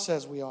what God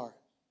says we are.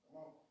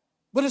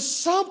 But at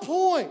some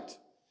point,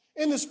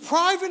 in this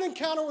private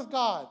encounter with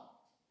God,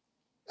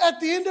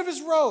 at the end of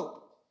his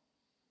rope,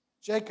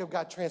 Jacob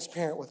got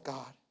transparent with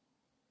God.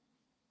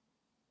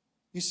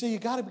 You see, you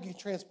got to be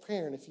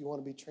transparent if you want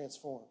to be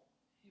transformed.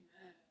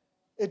 Amen.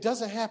 It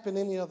doesn't happen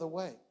any other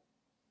way.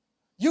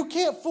 You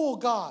can't fool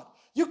God.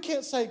 You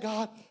can't say,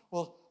 God,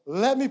 well,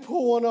 let me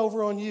pull one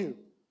over on you.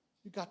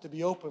 You got to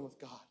be open with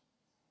God.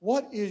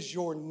 What is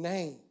your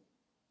name?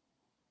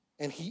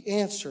 And he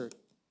answered,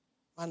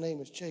 my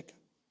name is Jacob.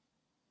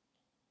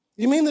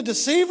 You mean the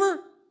deceiver?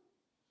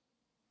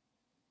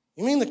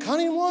 You mean the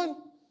cunning one?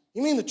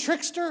 You mean the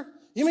trickster?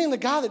 You mean the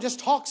guy that just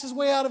talks his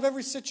way out of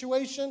every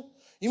situation?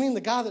 You mean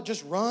the guy that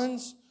just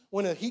runs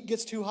when the heat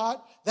gets too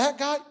hot? That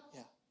guy?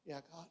 Yeah,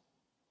 God.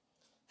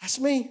 That's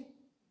me.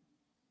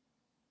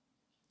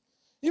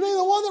 You mean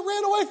the one that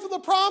ran away from the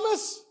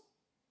promise?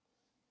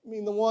 You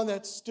mean the one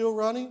that's still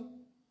running?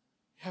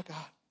 Yeah, God.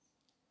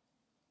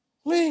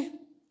 Me.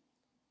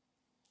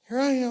 Here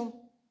I am.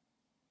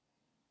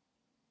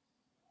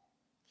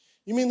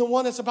 You mean the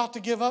one that's about to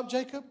give up,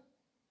 Jacob?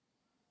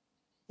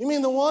 You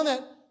mean the one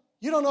that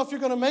you don't know if you're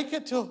going to make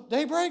it till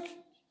daybreak?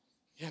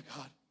 Yeah,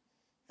 God,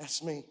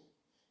 that's me.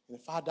 And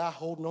if I die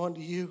holding on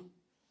to you,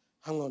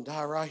 I'm going to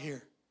die right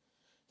here.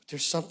 But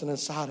there's something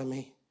inside of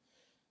me.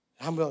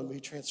 I'm going to be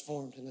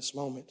transformed in this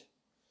moment.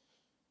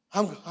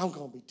 I'm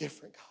going to be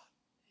different, God.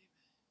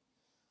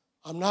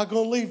 I'm not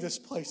going to leave this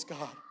place,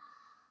 God,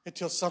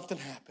 until something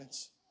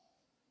happens.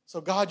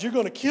 So, God, you're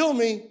going to kill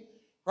me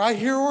right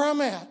here where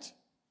I'm at,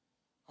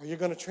 or you're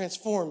going to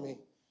transform me.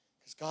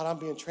 Because, God, I'm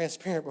being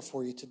transparent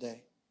before you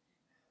today.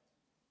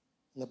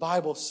 And the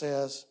Bible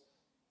says,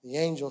 the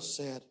angel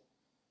said,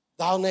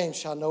 thy name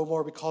shall no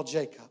more be called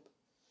Jacob,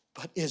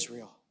 but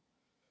Israel.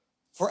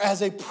 For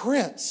as a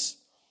prince,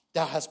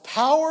 thou hast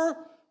power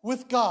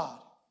with God.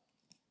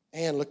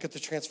 And look at the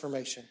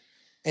transformation.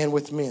 And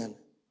with men.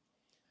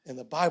 And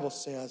the Bible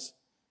says,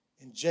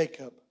 and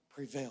Jacob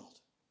prevailed.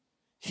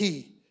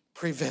 He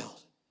prevailed.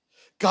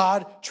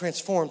 God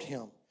transformed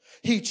him.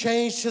 He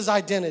changed his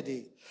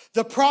identity.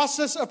 The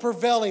process of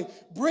prevailing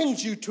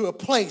brings you to a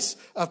place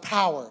of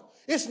power.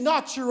 It's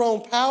not your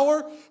own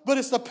power, but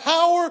it's the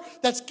power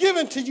that's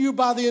given to you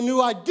by the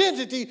new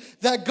identity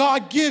that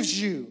God gives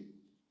you.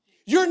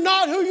 You're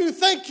not who you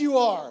think you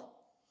are.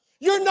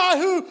 You're not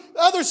who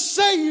others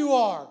say you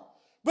are,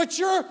 but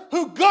you're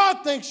who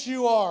God thinks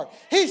you are.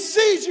 He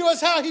sees you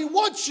as how he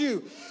wants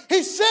you.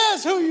 He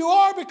says who you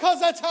are because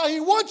that's how he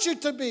wants you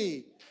to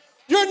be.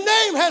 Your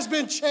name has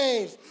been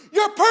changed.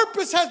 Your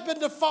purpose has been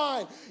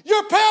defined.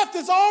 Your path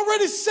is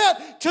already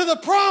set to the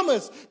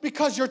promise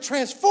because you're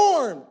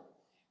transformed.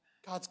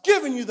 God's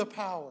given you the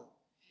power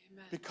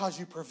because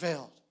you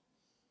prevailed.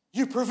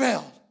 You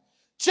prevailed.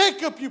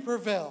 Jacob, you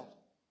prevailed.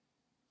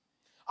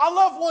 I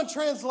love one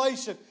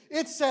translation.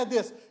 It said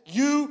this,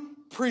 you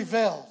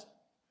prevailed.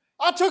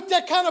 I took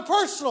that kind of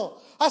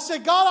personal. I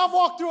said, God, I've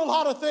walked through a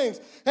lot of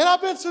things. And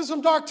I've been through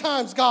some dark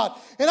times, God.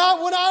 And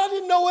when I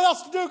didn't know what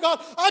else to do,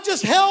 God, I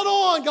just held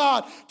on,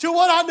 God, to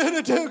what I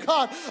knew to do,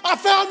 God. I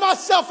found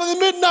myself in the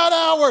midnight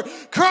hour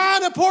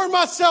crying and pouring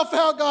myself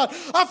out, God.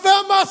 I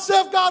found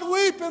myself, God,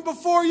 weeping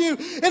before you.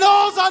 And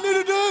all I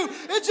knew to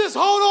do is just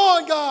hold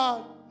on,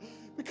 God.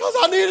 Because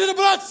I needed a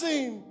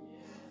blessing.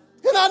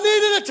 And I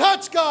needed a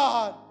touch,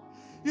 God.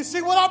 You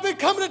see, what I've been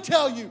coming to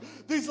tell you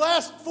these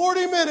last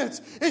 40 minutes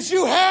is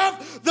you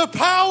have the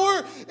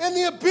power and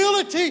the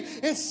ability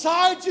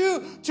inside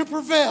you to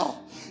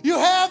prevail. You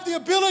have the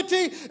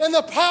ability and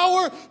the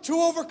power to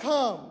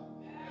overcome.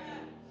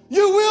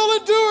 You will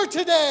endure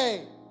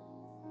today.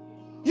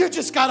 You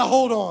just got to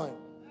hold on.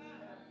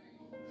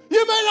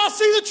 You may not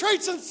see the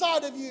traits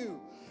inside of you,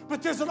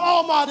 but there's an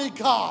almighty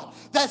God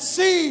that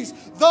sees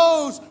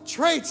those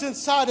traits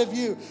inside of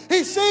you.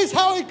 He sees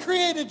how he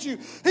created you.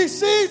 He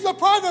sees the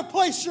private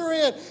place you're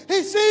in.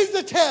 He sees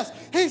the test.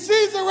 He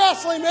sees the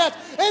wrestling match.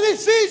 And he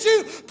sees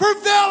you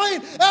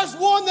prevailing as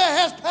one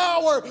that has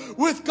power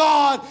with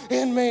God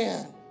and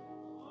man.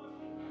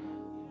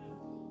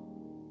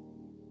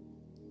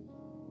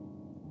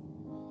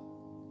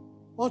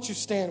 Won't you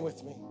stand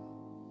with me?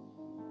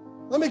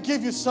 Let me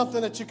give you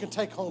something that you can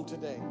take home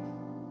today.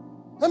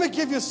 Let me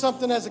give you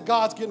something as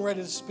God's getting ready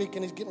to speak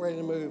and he's getting ready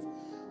to move.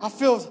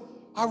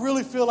 I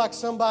really feel like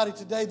somebody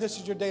today, this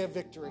is your day of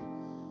victory.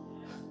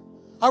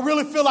 I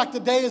really feel like the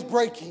day is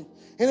breaking.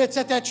 And it's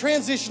at that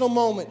transitional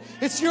moment.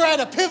 You're at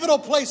a pivotal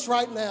place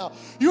right now.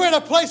 You're at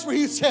a place where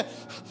you said,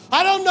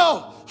 I don't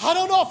know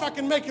if I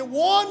can make it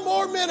one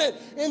more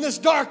minute in this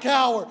dark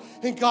hour.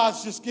 And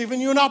God's just giving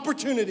you an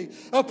opportunity,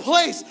 a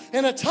place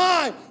and a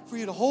time for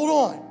you to hold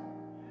on.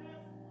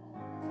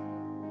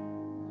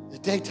 The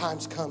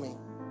daytime's coming.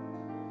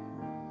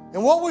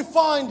 And what we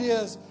find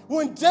is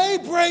when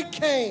daybreak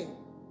came,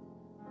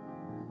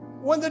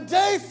 when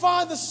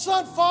the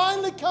sun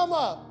finally come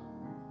up,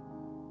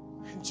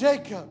 and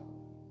Jacob,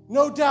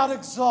 no doubt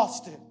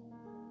exhausted,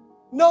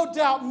 no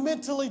doubt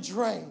mentally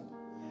drained,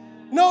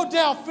 no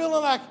doubt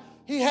feeling like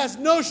he has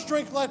no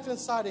strength left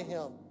inside of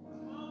him,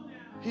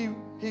 he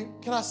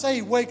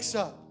wakes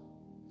up.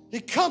 He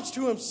comes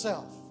to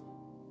himself.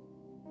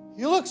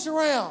 He looks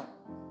around.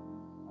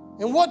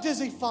 And what does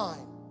he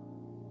find?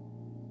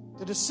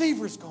 The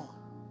deceiver's gone.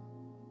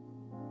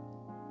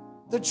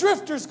 The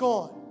drifter's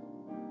gone.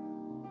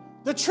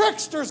 The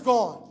trickster's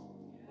gone.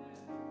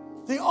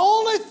 The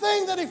only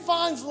thing that he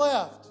finds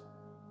left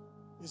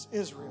is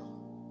Israel.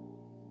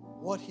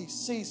 What he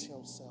sees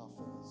himself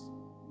in.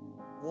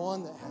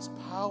 one that has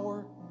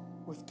power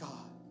with God.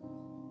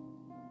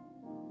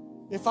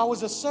 If I was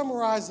to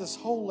summarize this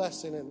whole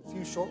lesson in a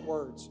few short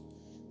words,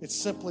 it's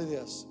simply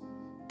this.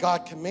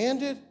 God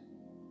commanded,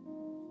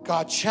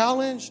 God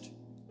challenged,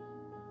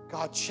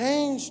 God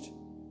changed,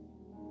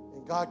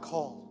 and God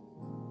called.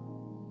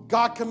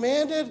 God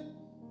commanded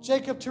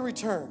Jacob to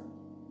return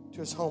to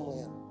his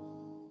homeland.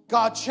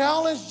 God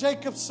challenged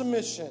Jacob's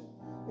submission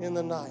in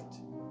the night.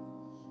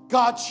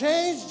 God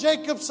changed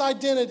Jacob's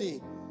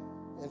identity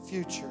and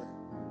future.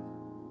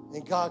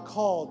 And God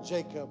called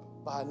Jacob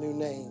by a new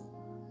name,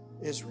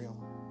 Israel.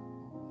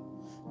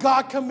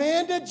 God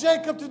commanded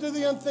Jacob to do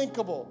the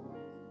unthinkable.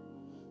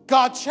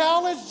 God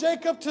challenged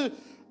Jacob to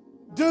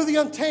do the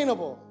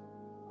unattainable.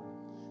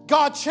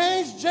 God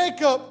changed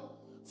Jacob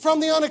from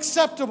the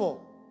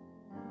unacceptable.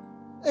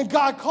 And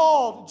God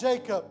called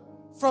Jacob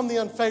from the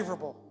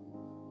unfavorable.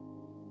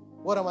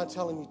 What am I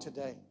telling you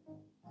today?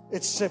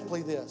 It's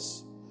simply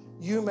this.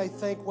 You may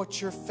think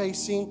what you're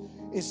facing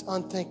is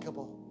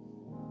unthinkable.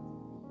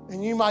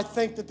 And you might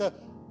think that the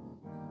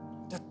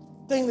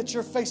thing that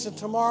you're facing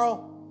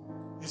tomorrow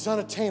is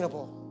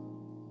unattainable.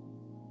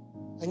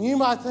 And you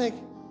might think,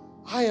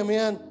 I am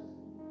in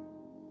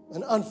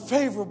an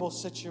unfavorable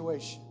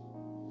situation.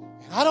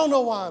 And I don't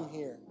know why I'm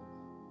here.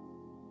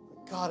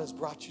 But God has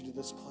brought you to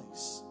this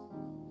place.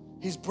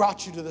 He's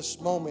brought you to this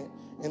moment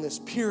in this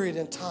period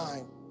in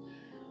time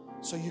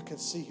so you can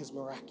see His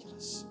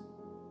miraculous.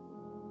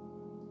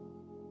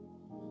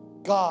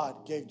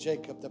 God gave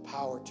Jacob the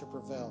power to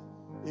prevail.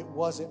 It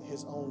wasn't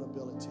his own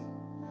ability.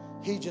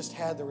 He just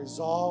had the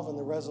resolve and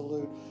the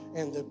resolute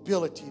and the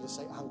ability to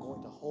say, I'm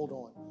going to hold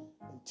on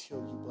until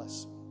you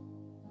bless me.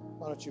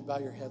 Why don't you bow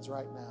your heads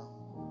right now?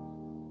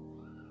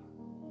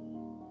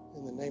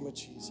 In the name of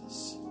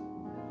Jesus.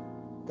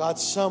 God,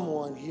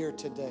 someone here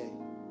today,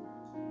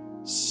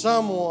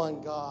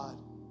 someone, God,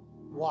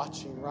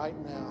 watching right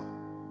now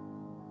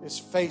is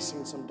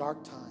facing some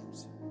dark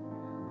times.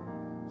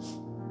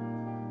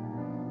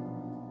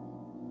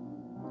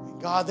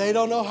 And God, they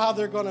don't know how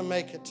they're going to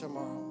make it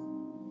tomorrow.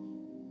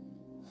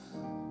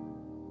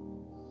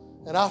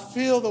 And I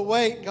feel the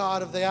weight,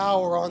 God, of the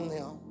hour on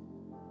them.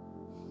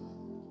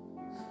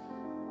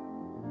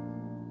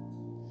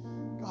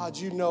 God,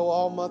 you know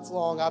all month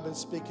long I've been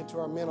speaking to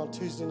our men on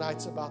Tuesday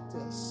nights about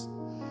this.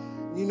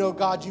 You know,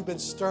 God, you've been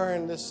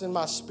stirring this in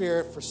my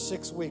spirit for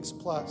 6 weeks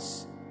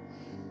plus.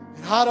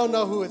 And I don't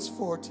know who it's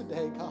for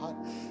today, God,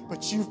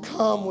 but you've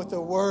come with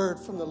a word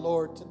from the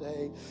Lord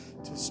today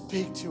to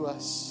speak to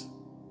us.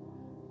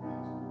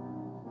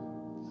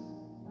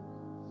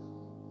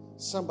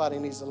 Somebody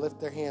needs to lift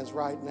their hands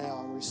right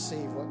now and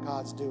receive what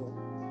God's doing.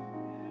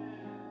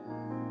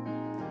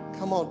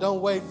 Come on,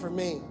 don't wait for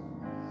me.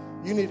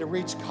 You need to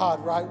reach God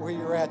right where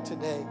you're at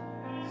today.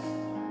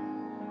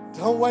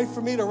 Don't wait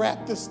for me to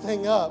wrap this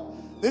thing up.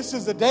 This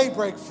is the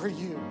daybreak for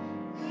you.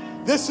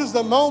 This is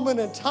the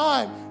moment in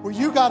time where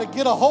you got to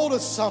get a hold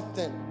of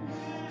something.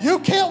 You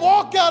can't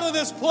walk out of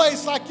this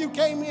place like you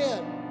came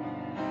in.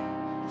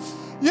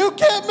 You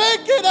can't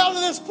make it out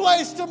of this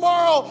place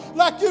tomorrow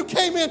like you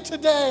came in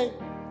today.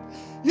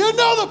 You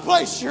know the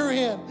place you're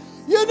in.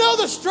 You know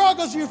the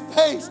struggles you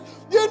faced.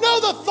 You know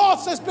the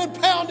thoughts that's been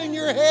pounding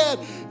your head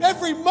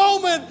every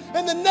moment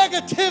and the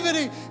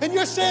negativity. And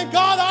you're saying,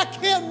 God, I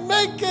can't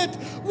make it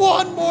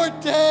one more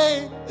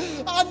day.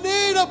 I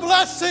need a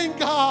blessing,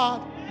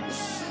 God.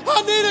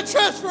 I need a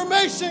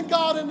transformation,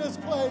 God, in this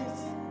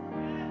place.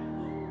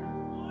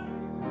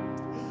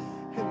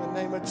 In the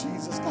name of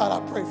Jesus, God, I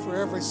pray for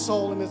every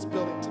soul in this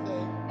building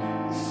today.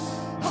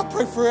 I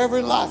pray for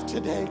every life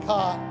today,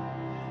 God.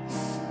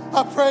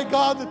 I pray,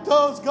 God, that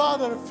those,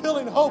 God, that are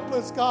feeling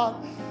hopeless,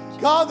 God,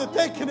 that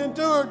they can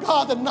endure,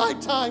 God, the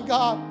nighttime,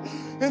 God,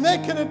 and they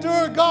can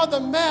endure, God, the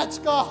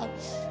match, God,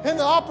 and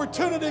the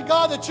opportunity,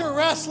 God, that you're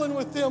wrestling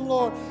with them,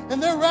 Lord, and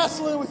they're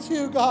wrestling with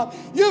you, God.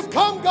 You've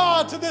come,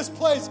 God, to this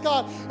place,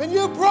 God, and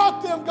you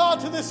brought them, God,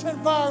 to this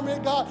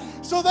environment, God,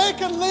 so they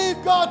can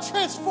leave, God,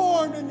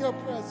 transformed in your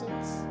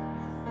presence.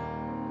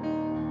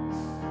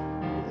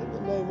 In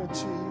the name of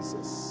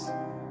Jesus.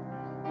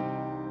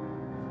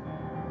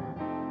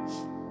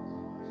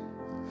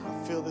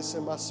 I feel this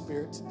in my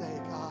spirit today,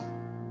 God.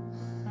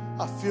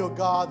 I feel,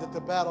 God, that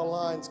the battle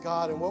lines,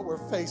 God, and what we're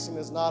facing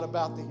is not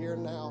about the here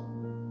and now.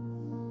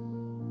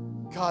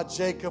 God,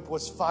 Jacob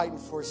was fighting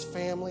for his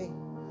family.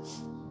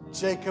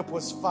 Jacob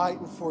was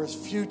fighting for his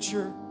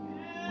future.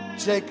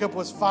 Jacob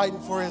was fighting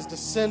for his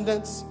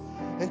descendants.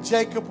 And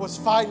Jacob was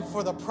fighting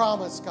for the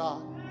promise,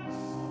 God.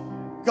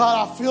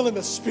 God, I feel in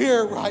the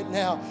spirit right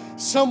now,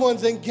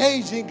 someone's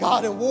engaging,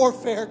 God, in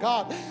warfare,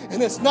 God.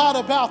 And it's not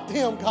about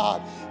them,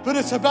 God, but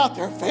it's about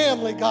their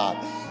family, God.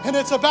 And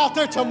it's about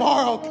their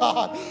tomorrow,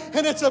 God.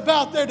 And it's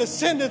about their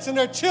descendants and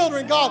their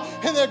children, God,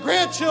 and their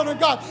grandchildren,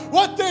 God.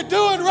 What they're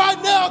doing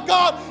right now,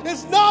 God,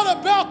 is not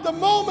about the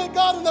moment,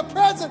 God, in the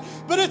present,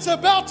 but it's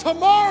about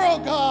tomorrow,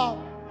 God.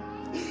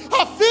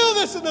 I feel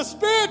this in the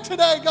spirit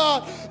today,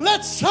 God.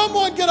 Let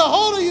someone get a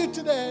hold of you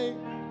today.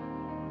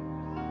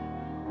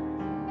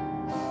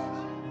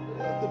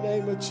 In the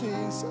name of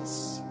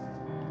Jesus.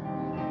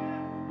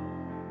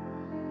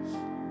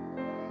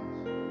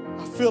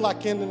 feel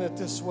like ending it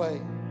this way.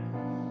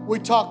 We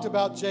talked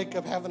about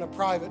Jacob having a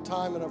private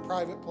time in a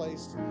private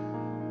place.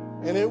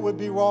 And it would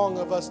be wrong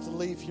of us to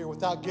leave here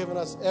without giving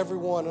us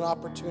everyone an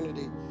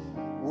opportunity.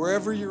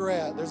 Wherever you're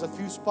at, there's a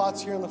few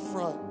spots here in the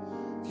front.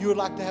 If you would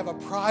like to have a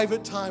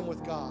private time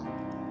with God,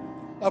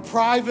 a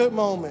private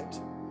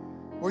moment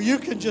where you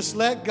can just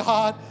let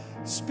God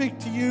speak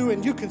to you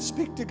and you can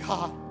speak to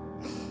God.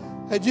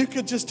 And you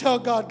can just tell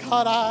God,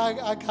 God,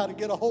 I got to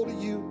get a hold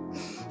of you.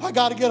 I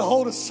got to get a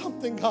hold of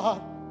something,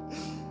 God.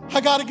 I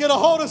got to get a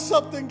hold of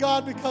something,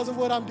 God, because of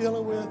what I'm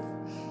dealing with.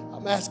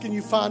 I'm asking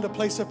you find a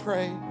place to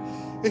pray.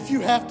 If you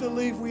have to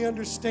leave, we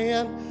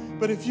understand.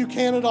 But if you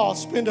can at all,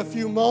 spend a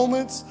few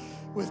moments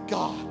with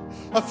God.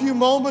 A few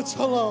moments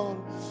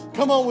alone.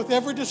 Come on, with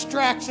every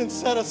distraction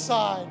set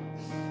aside.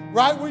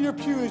 Right where your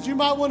pew is. You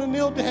might want to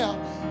kneel down.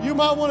 You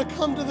might want to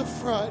come to the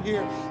front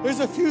here. There's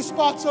a few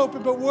spots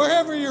open, but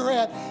wherever you're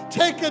at,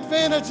 take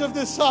advantage of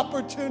this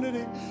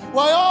opportunity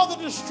while all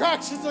the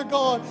distractions are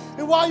gone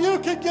and while you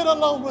can get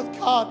alone with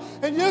God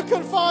and you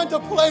can find a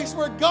place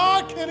where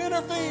God can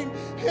intervene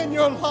in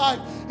your life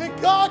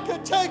and God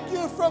can take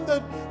you from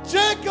the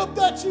Jacob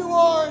that you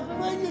are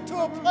and bring you to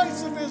a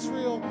place of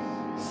Israel,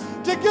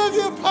 to give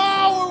you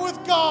power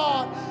with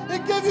God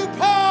and give you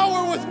power